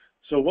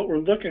 So what we're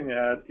looking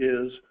at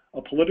is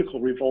a political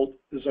revolt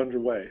is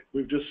underway.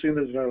 We've just seen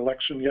it in our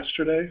election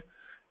yesterday.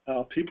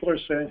 People are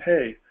saying,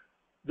 hey,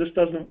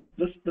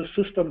 the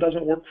system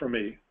doesn't work for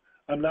me.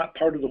 I'm not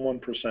part of the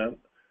 1%,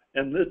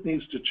 and it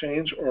needs to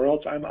change or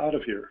else I'm out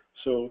of here.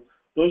 So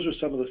those are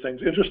some of the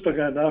things.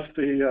 Interestingly enough,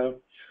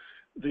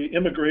 the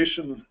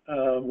immigration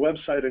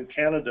website in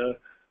Canada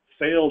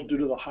failed due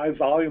to the high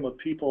volume of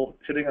people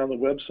hitting on the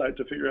website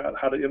to figure out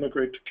how to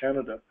immigrate to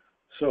Canada.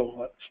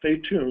 So stay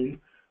tuned.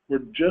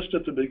 We're just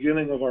at the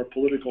beginning of our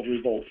political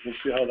revolt. We'll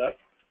see how that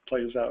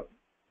plays out.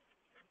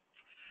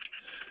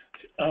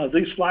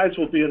 These slides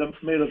will be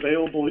made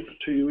available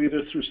to you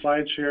either through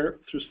SlideShare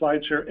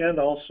and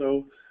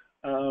also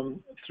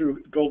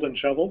through Golden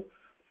Shovel.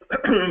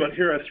 But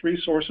here are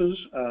 3 sources.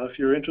 If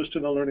you're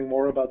interested in learning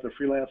more about the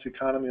Freelance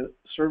Economy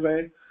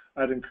Survey,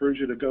 I'd encourage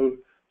you to go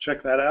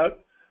check that out.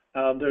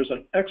 There's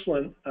an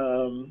excellent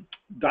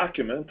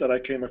document that I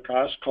came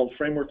across called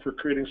Framework for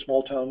Creating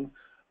Small Town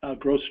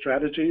Growth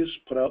Strategies,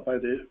 put out by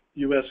the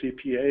US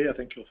EPA. I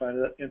think you'll find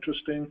that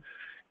interesting.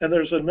 And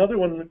there's another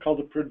one called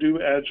the Purdue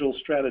Agile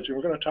Strategy.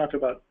 We're going to talk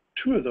about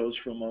 2 of those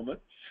for a moment.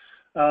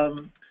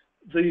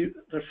 The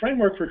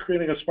Framework for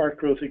Creating a Smart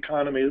Growth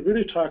Economy, it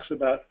really talks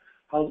about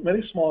how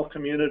many small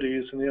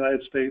communities in the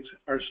United States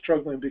are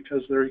struggling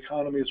because their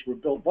economies were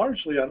built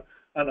largely on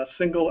a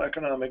single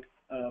economic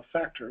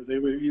factor. They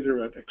were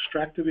either an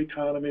extractive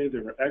economy, they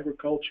were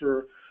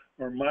agriculture,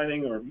 or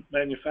mining, or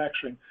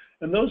manufacturing.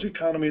 And those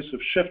economies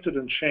have shifted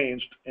and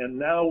changed, and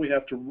now we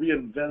have to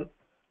reinvent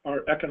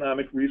our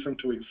economic reason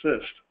to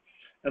exist.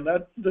 And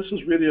this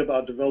is really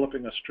about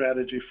developing a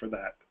strategy for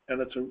that. And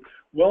it's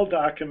well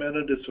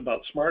documented. It's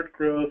about smart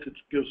growth. It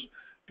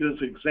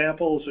gives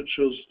examples. It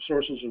shows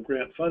sources of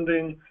grant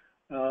funding.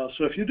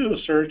 So if you do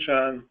a search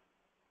on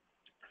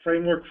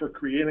Framework for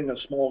Creating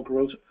a Small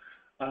Growth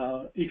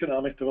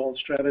Economic Development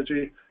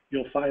Strategy,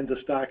 you'll find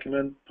this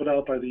document put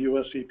out by the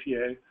US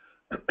EPA.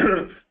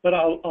 But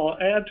I'll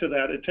add to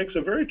that, it takes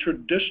a very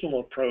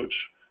traditional approach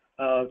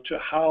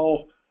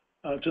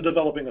to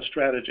developing a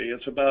strategy.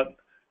 It's about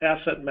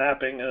asset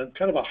mapping and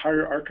kind of a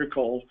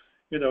hierarchical,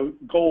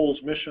 goals,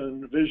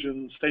 mission,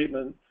 vision,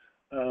 statement,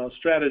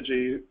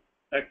 strategy,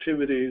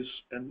 activities,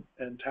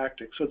 and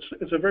tactics. So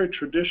it's a very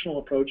traditional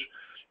approach.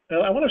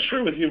 And I want to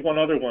share with you one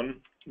other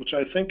one, which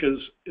I think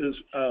is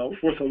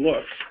worth a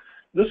look.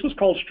 This is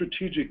called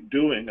strategic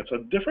doing. It's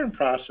a different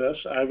process.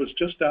 I was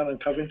just down in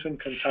Covington,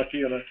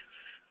 Kentucky, and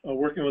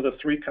working with a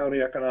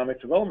 3-county economic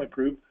development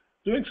group,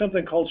 doing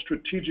something called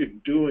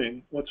strategic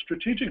doing. What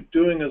strategic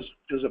doing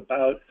is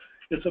about,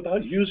 it's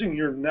about using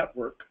your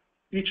network,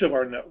 each of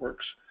our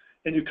networks,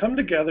 and you come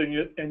together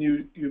and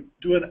you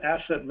do an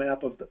asset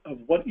map of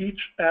what each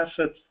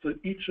assets that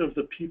each of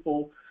the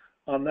people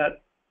on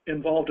that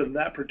involved in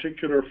that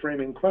particular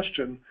framing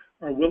question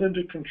are willing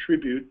to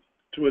contribute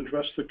to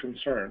address the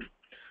concern.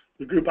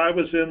 The group I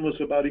was in was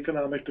about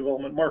economic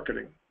development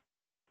marketing.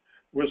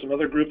 There was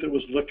another group that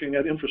was looking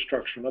at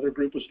infrastructure. Another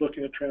group was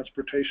looking at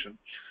transportation.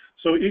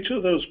 So each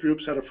of those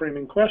groups had a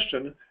framing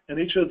question, and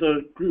each of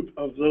the group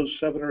of those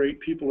 7 or 8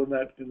 people in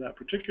that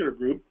particular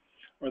group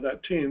or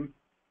that team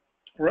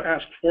were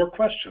asked 4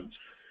 questions.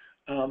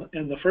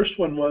 And the first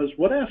one was,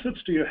 what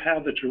assets do you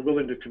have that you're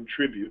willing to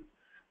contribute?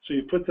 So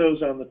you put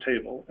those on the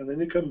table, and then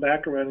you come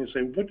back around and you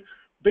say,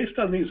 based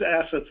on these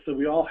assets that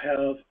we all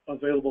have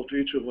available to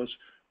each of us,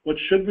 what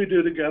should we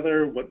do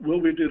together? What will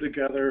we do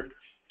together?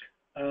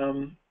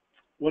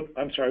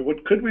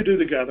 What could we do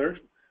together?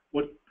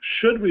 What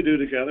should we do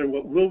together?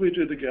 What will we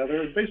do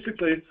together? And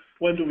basically,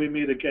 when do we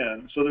meet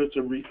again? So it's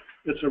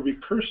a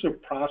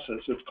recursive process.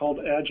 It's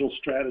called agile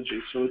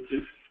strategy. So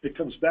it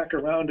comes back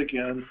around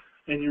again,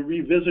 and you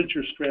revisit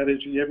your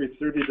strategy every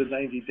 30 to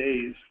 90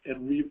 days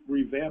and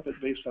revamp it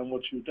based on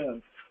what you've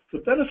done. The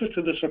benefit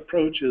to this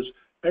approach is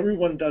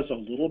everyone does a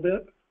little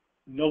bit.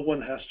 No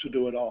one has to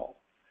do it all.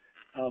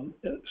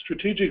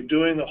 Strategic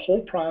doing, the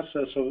whole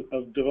process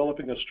of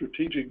developing a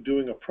strategic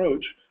doing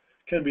approach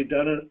can be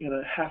done in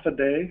a half a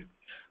day.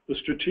 The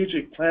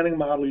strategic planning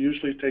model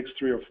usually takes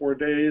 3 or 4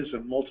 days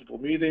and multiple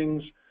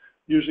meetings,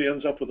 usually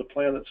ends up with a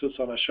plan that sits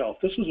on a shelf.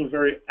 This is a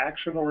very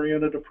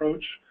action-oriented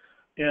approach.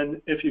 And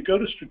if you go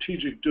to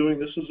strategic doing,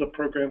 this is a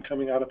program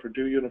coming out of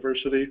Purdue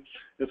University.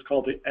 It's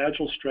called the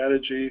Agile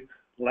Strategy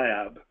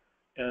Lab.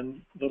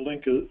 And the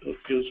link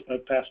is I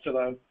passed it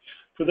on.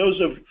 For those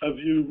of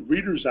you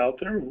readers out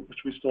there, which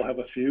we still have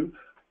a few,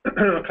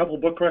 a couple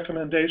book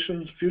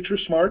recommendations. Future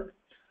Smart,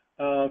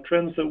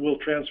 Trends That Will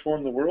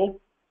Transform the World.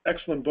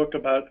 Excellent book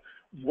about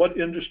what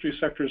industry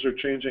sectors are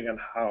changing and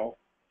how.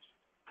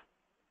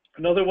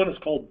 Another one is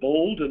called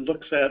Bold. It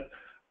looks at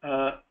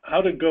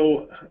how to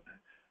go,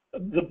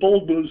 the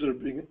bold moves that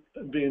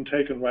are being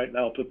taken right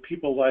now to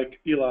people like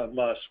Elon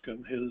Musk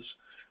and his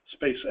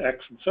SpaceX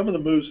and some of the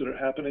moves that are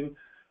happening.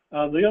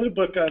 The other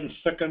book on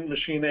second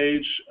machine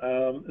age,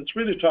 it's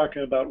really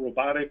talking about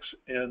robotics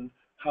and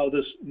how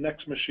this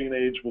next machine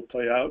age will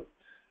play out.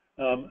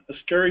 A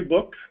scary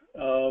book,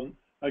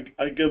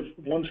 I give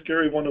one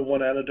scary one and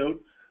one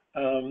anecdote.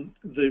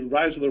 The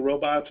Rise of the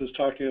Robots is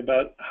talking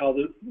about how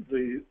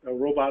the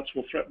robots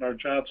will threaten our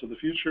jobs of the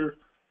future.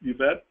 You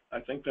bet, I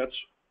think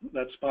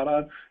that's spot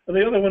on. And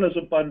the other one is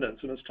Abundance,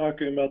 and it's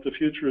talking about the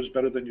future is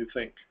better than you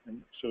think.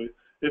 And so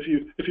if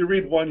you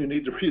read one, you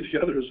need to read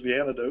the other as the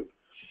antidote.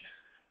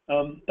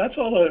 That's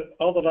all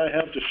that I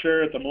have to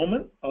share at the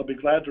moment. I'll be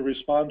glad to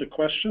respond to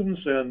questions,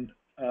 and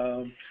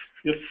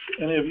if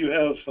any of you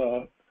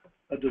have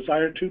a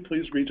desire to,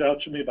 please reach out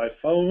to me by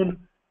phone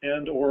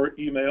and or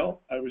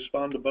email. I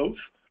respond to both.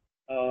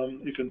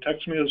 You can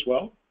text me as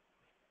well.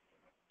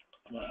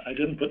 I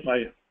didn't put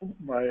my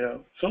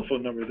cell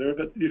phone number there,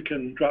 but you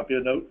can drop me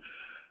a note.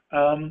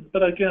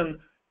 But again,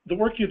 the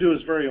work you do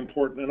is very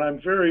important, and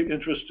I'm very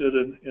interested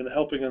in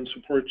helping and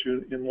support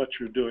you in what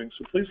you're doing.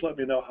 So please let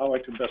me know how I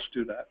can best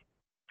do that.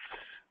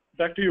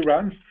 Back to you,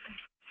 Ron.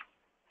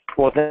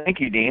 Well, thank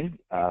you, Dean.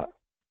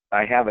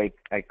 I have a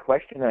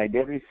question that I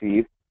did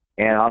receive,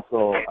 and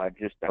also I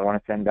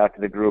want to send out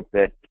to the group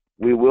that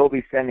we will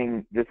be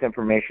sending this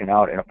information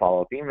out in a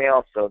follow-up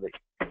email so that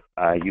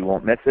you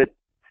won't miss it.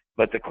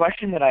 But the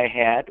question that I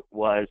had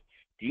was,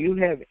 do you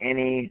have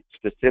any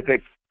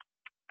specific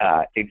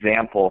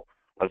example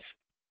of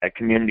a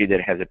community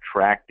that has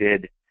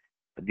attracted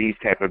these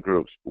type of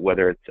groups,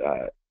 whether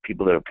it's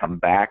people that have come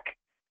back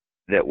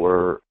that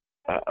were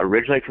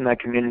originally from that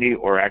community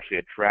or actually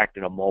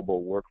attracted a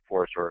mobile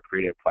workforce or a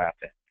creative class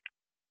in?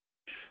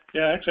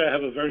 Yeah, actually, I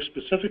have a very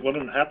specific one,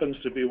 and it happens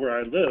to be where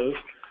I live,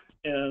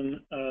 and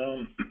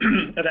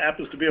it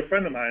happens to be a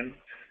friend of mine.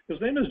 His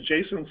name is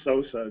Jason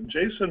Sosa.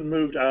 Jason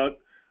moved out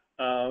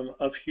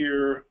of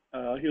here.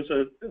 He was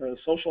a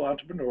social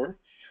entrepreneur.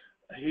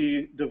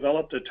 He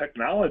developed a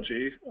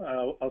technology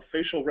of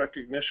facial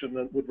recognition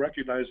that would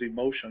recognize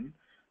emotion,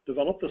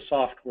 developed the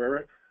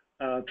software,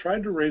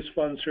 tried to raise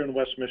funds here in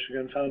West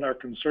Michigan, found our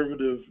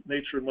conservative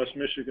nature in West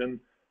Michigan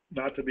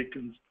not to be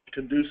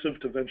conducive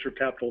to venture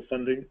capital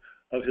funding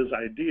of his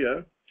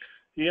idea.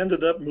 He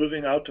ended up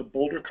moving out to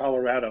Boulder,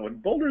 Colorado,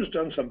 and Boulder's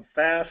done some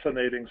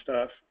fascinating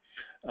stuff,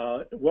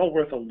 well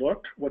worth a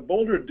look. What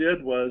Boulder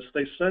did was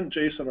they sent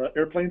Jason an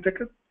airplane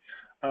ticket.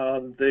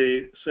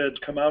 They said,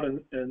 come out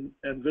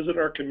and visit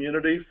our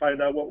community,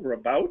 find out what we're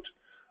about,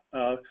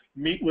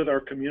 meet with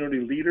our community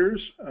leaders.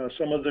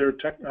 Some of their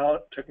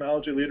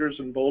technology leaders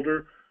in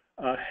Boulder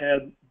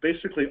had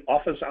basically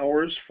office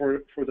hours for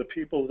the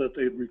people that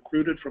they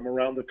recruited from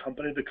around the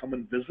company to come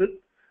and visit.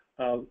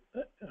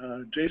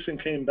 Jason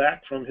came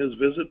back from his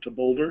visit to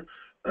Boulder,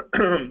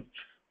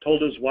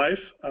 told his wife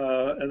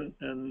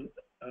that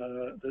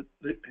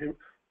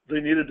they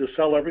needed to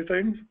sell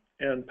everything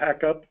and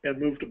pack up and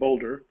move to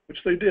Boulder,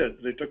 which they did.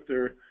 They took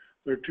their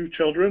 2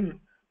 children,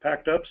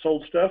 packed up,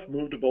 sold stuff,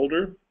 moved to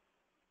Boulder.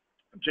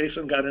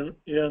 Jason got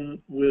in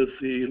with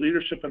the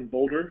leadership in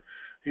Boulder.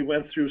 He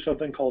went through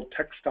something called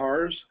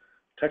TechStars.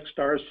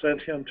 TechStars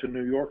sent him to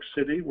New York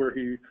City, where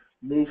he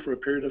moved for a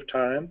period of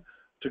time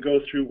to go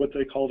through what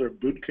they call their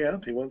boot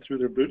camp. He went through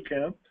their boot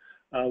camp,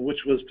 which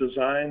was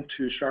designed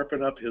to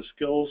sharpen up his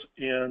skills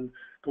and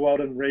go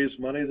out and raise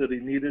money that he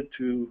needed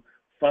to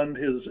fund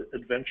his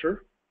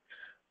adventure.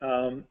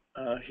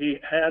 He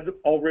had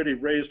already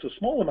raised a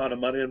small amount of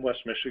money in West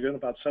Michigan,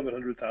 about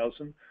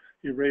 $700,000.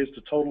 He raised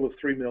a total of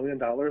 $3 million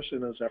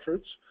in his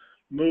efforts,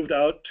 moved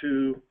out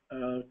to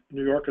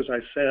New York, as I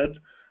said.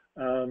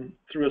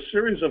 Through a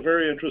series of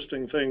very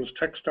interesting things,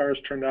 TechStars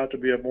turned out to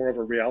be more of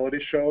a reality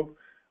show.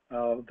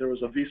 There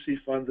was a VC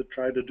fund that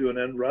tried to do an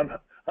end run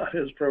on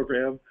his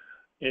program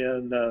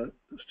and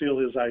steal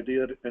his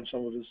idea and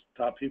some of his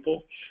top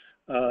people.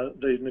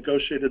 They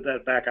negotiated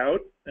that back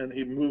out, and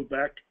he moved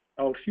back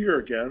out here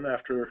again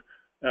after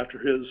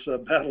his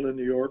battle in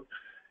New York,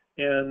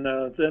 and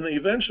then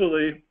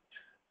eventually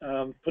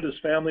put his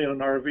family in an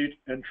RV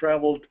and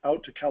traveled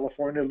out to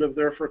California, lived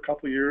there for a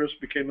couple of years,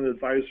 became an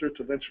advisor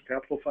to venture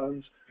capital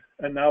funds,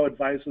 and now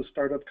advises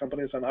startup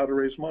companies on how to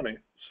raise money.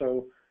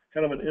 So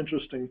kind of an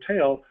interesting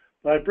tale.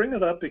 But I bring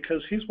it up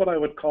because he's what I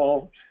would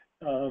call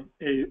a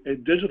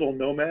digital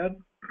nomad.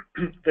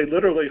 They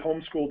literally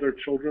homeschooled their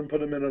children, put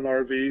them in an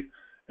RV,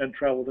 and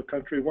traveled the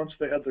country. Once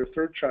they had their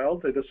 3rd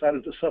child, they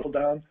decided to settle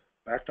down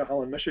back to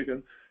Holland,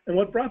 Michigan. And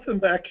what brought them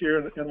back here,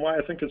 and why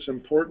I think it's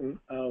important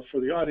for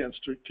the audience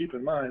to keep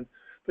in mind,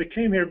 they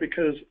came here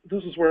because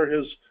this is where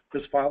his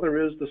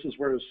father is, this is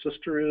where his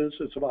sister is,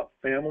 it's about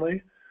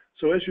family.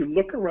 So as you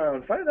look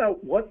around, find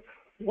out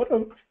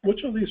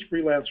which of these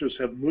freelancers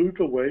have moved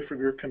away from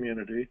your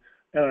community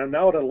and are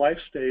now at a life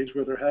stage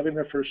where they're having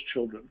their first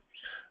children.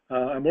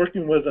 I'm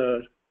working with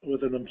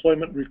an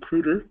employment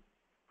recruiter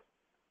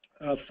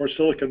for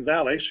Silicon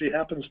Valley. She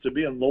happens to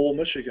be in Lowell,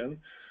 Michigan.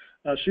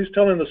 She's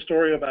telling the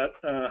story about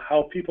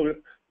how people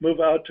move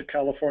out to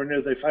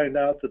California. They find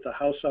out that the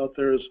house out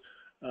there is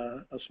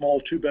a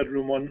small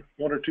 2-bedroom, one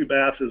or 2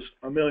 bath is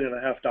 $1.5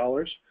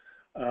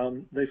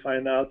 million. They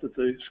find out that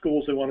the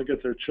schools they want to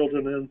get their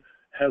children in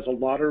has a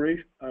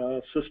lottery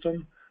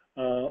system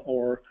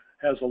or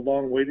has a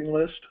long waiting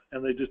list,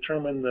 and they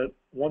determine that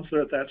once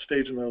they're at that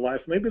stage in their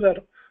life, maybe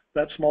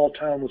that small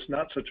town was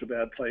not such a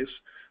bad place.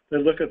 They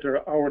look at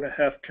their 1.5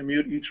 hour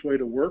commute each way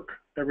to work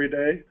every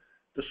day,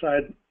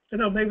 decide,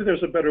 maybe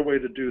there's a better way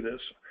to do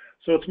this.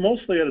 So it's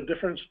mostly at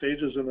different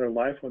stages in their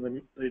life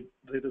when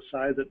they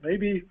decide that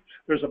maybe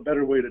there's a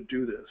better way to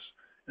do this,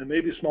 and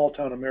maybe small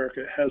town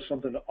America has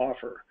something to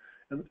offer.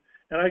 And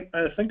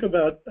I think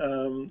about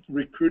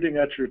recruiting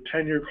at your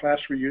 10-year class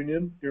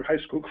reunion, your high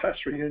school class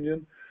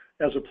reunion,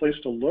 as a place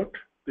to look,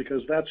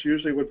 because that's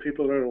usually when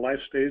people are at a life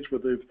stage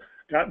where they've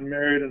gotten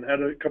married and had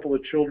a couple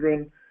of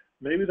children.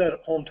 Maybe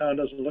that hometown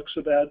doesn't look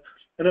so bad.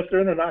 And if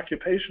they're in an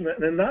occupation,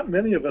 and not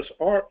many of us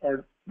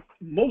are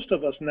most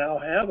of us now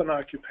have an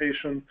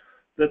occupation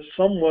that's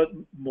somewhat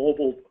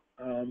mobile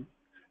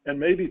and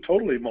maybe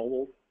totally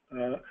mobile.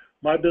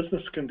 My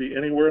business can be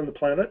anywhere on the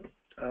planet,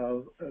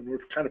 and we're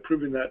kind of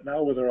proving that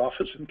now with our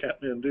office in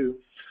Kathmandu.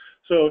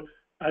 So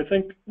I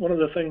think one of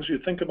the things you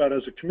think about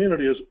as a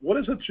community is what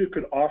is it you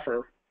could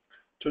offer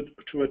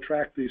to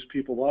attract these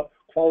people up.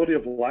 Quality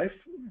of life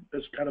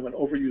is kind of an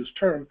overused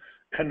term.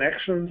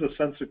 Connections, a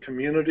sense of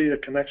community, a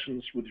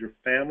connections with your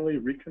family,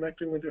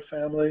 reconnecting with your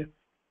family.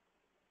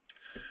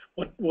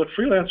 What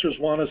freelancers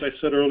want, as I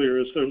said earlier,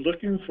 is they're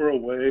looking for a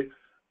way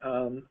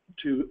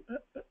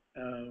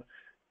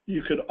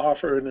you could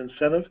offer an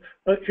incentive.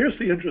 But here's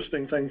the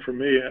interesting thing for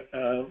me,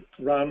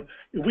 Ron.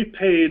 We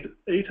paid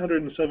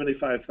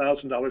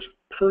 $875,000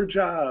 per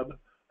job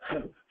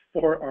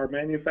for our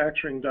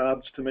manufacturing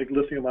jobs to make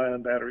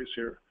lithium-ion batteries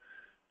here.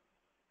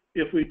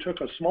 If we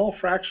took a small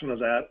fraction of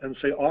that and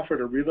say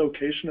offered a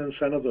relocation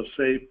incentive of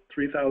say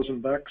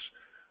 $3,000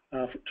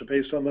 to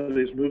pay some of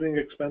these moving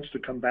expense to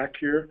come back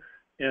here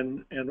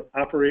and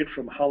operate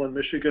from Holland,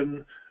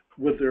 Michigan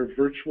with their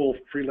virtual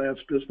freelance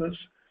business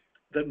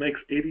that makes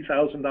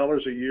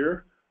 $80,000 a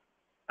year,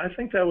 I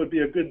think that would be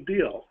a good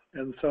deal.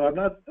 And so I'm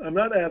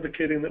not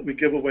advocating that we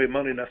give away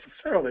money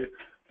necessarily,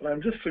 but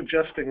I'm just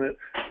suggesting that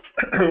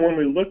when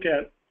we look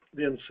at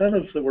the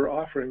incentives that we're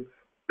offering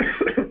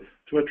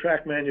to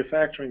attract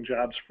manufacturing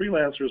jobs,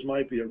 freelancers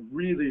might be a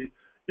really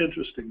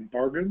interesting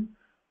bargain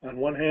on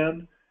one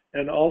hand,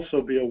 and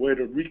also be a way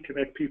to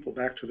reconnect people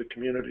back to the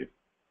community.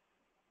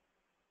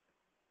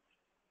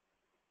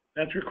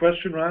 Answer your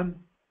question, Ron?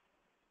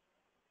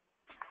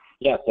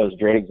 Yes, that was a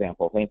great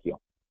example. Thank you.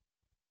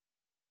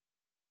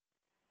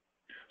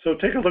 So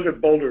take a look at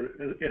Boulder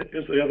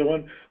is the other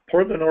one.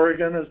 Portland,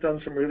 Oregon has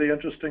done some really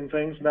interesting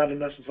things, not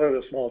necessarily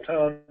a small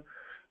town.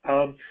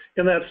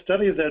 In that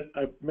study that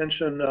I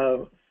mentioned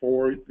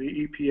for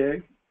the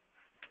EPA,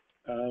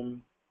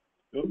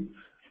 let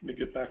me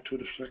get back to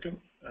it a second.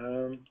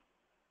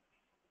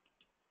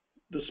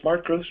 The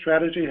Smart Growth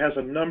Strategy has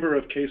a number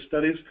of case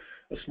studies.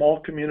 A small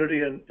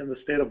community in the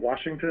state of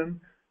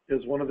Washington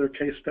is one of their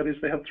case studies.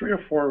 They have 3 or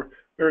 4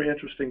 very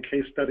interesting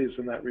case studies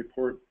in that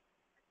report.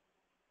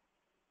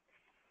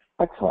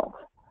 Excellent.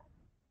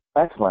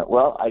 Excellent.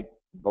 Well, I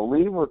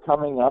believe we're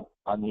coming up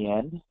on the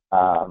end.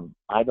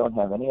 I don't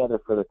have any other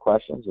further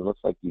questions. It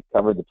looks like you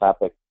covered the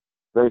topic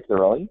very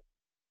thoroughly.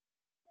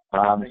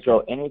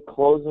 So any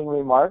closing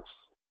remarks?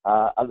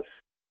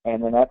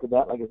 And then after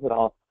that, like I said,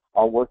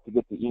 I'll work to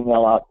get the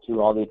email out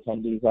to all the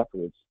attendees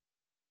afterwards.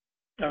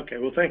 Okay,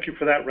 well, thank you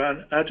for that,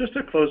 Ron. Just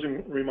a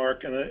closing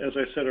remark, and as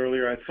I said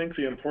earlier, I think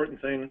the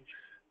important thing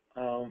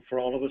for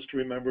all of us to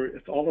remember,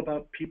 it's all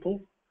about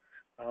people,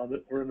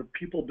 that we're in the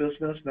people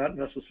business, not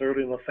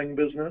necessarily in the thing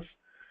business.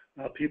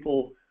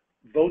 People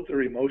vote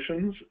their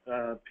emotions.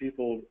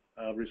 People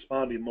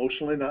respond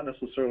emotionally, not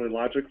necessarily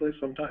logically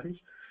sometimes.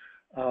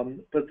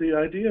 But the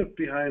idea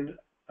behind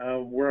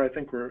where I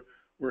think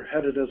we're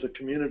headed as a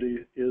community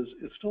is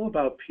it's still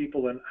about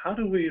people, and how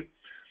do we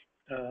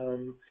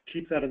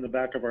keep that in the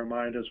back of our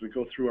mind as we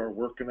go through our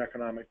work in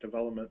economic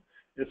development.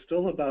 It's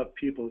still about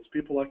people. It's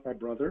people like my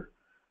brother.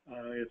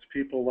 It's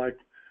people like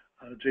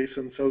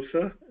Jason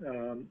Sosa.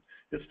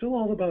 It's still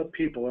all about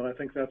people, and I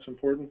think that's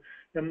important.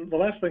 And the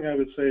last thing I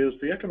would say is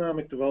the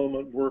economic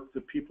development work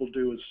that people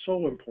do is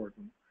so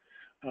important.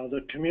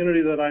 The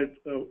community that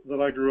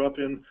I grew up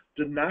in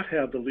did not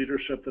have the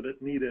leadership that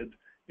it needed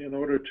in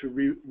order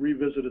to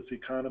revisit its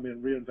economy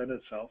and reinvent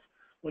itself.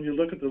 When you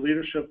look at the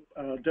leadership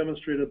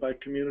demonstrated by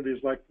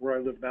communities like where I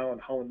live now in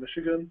Holland,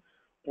 Michigan,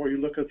 or you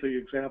look at the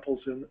examples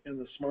in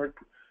the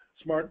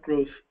Smart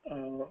Growth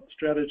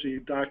Strategy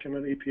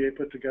document EPA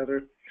put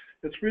together,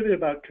 it's really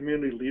about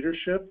community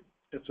leadership.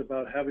 It's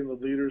about having the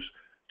leaders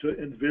to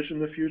envision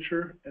the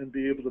future and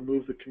be able to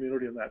move the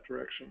community in that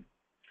direction.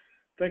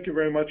 Thank you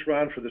very much,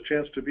 Ron, for the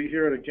chance to be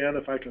here. And again,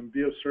 if I can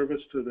be of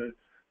service to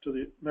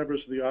the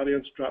members of the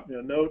audience, drop me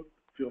a note.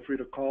 Feel free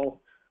to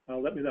call.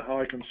 Let me know how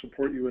I can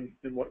support you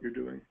in what you're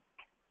doing.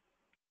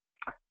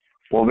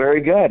 Well, very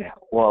good.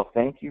 Well,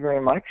 thank you very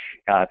much.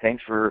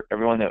 Thanks for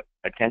everyone that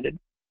attended.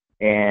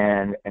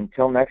 And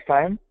until next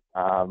time,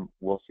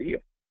 we'll see you.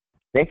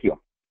 Thank you.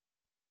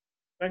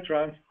 Thanks,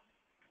 Ron.